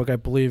Facebook. I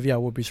believe,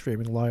 we'll be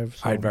streaming live.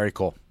 So. All right, very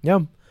cool. Yeah.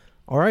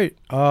 All right.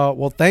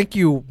 Well, thank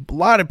you. A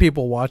lot of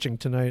people watching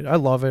tonight. I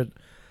love it.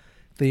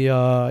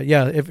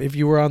 If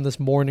you were on this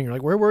morning,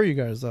 like, where were you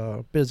guys?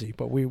 Busy.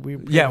 But we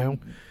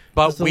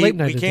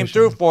came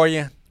through for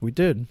you. We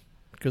did.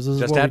 Because this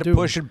is just what had we to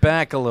push it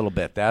back a little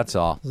bit. That's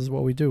all. This is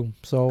what we do.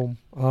 So,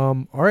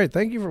 all right.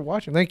 Thank you for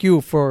watching. Thank you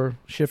for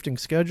shifting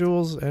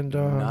schedules and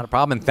not a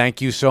problem. And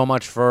thank you so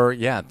much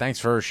thanks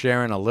for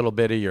sharing a little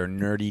bit of your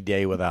nerdy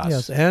day with us.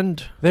 Yes,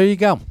 and there you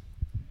go.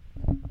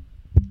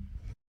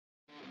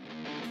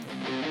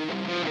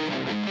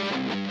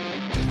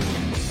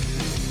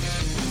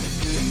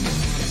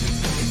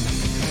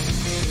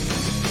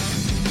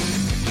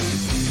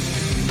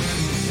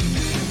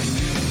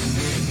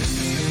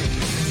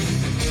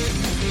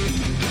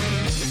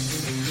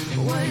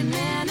 What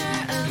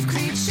manner of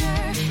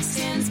creature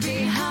stands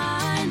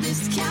behind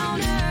this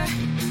counter?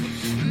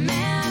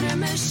 Man or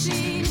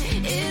machine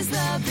is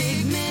the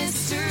big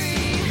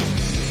mystery.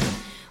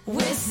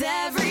 With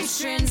every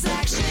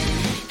transaction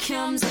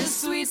comes a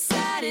sweet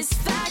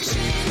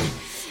satisfaction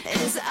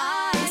as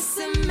I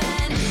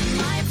cement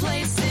my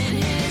place in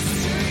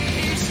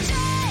history. It's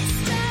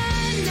just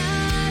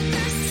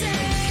another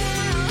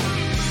sale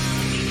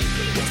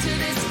to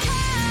this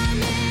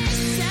comic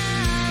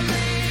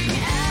selling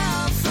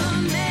alpha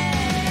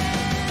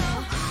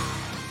male.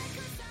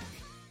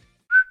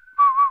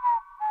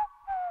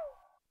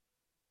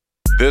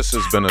 This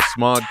has been a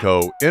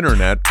Smodco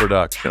Internet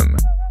production.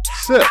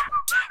 SIP.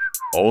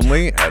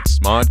 Only at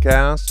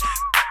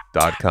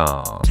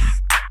smodcast.com.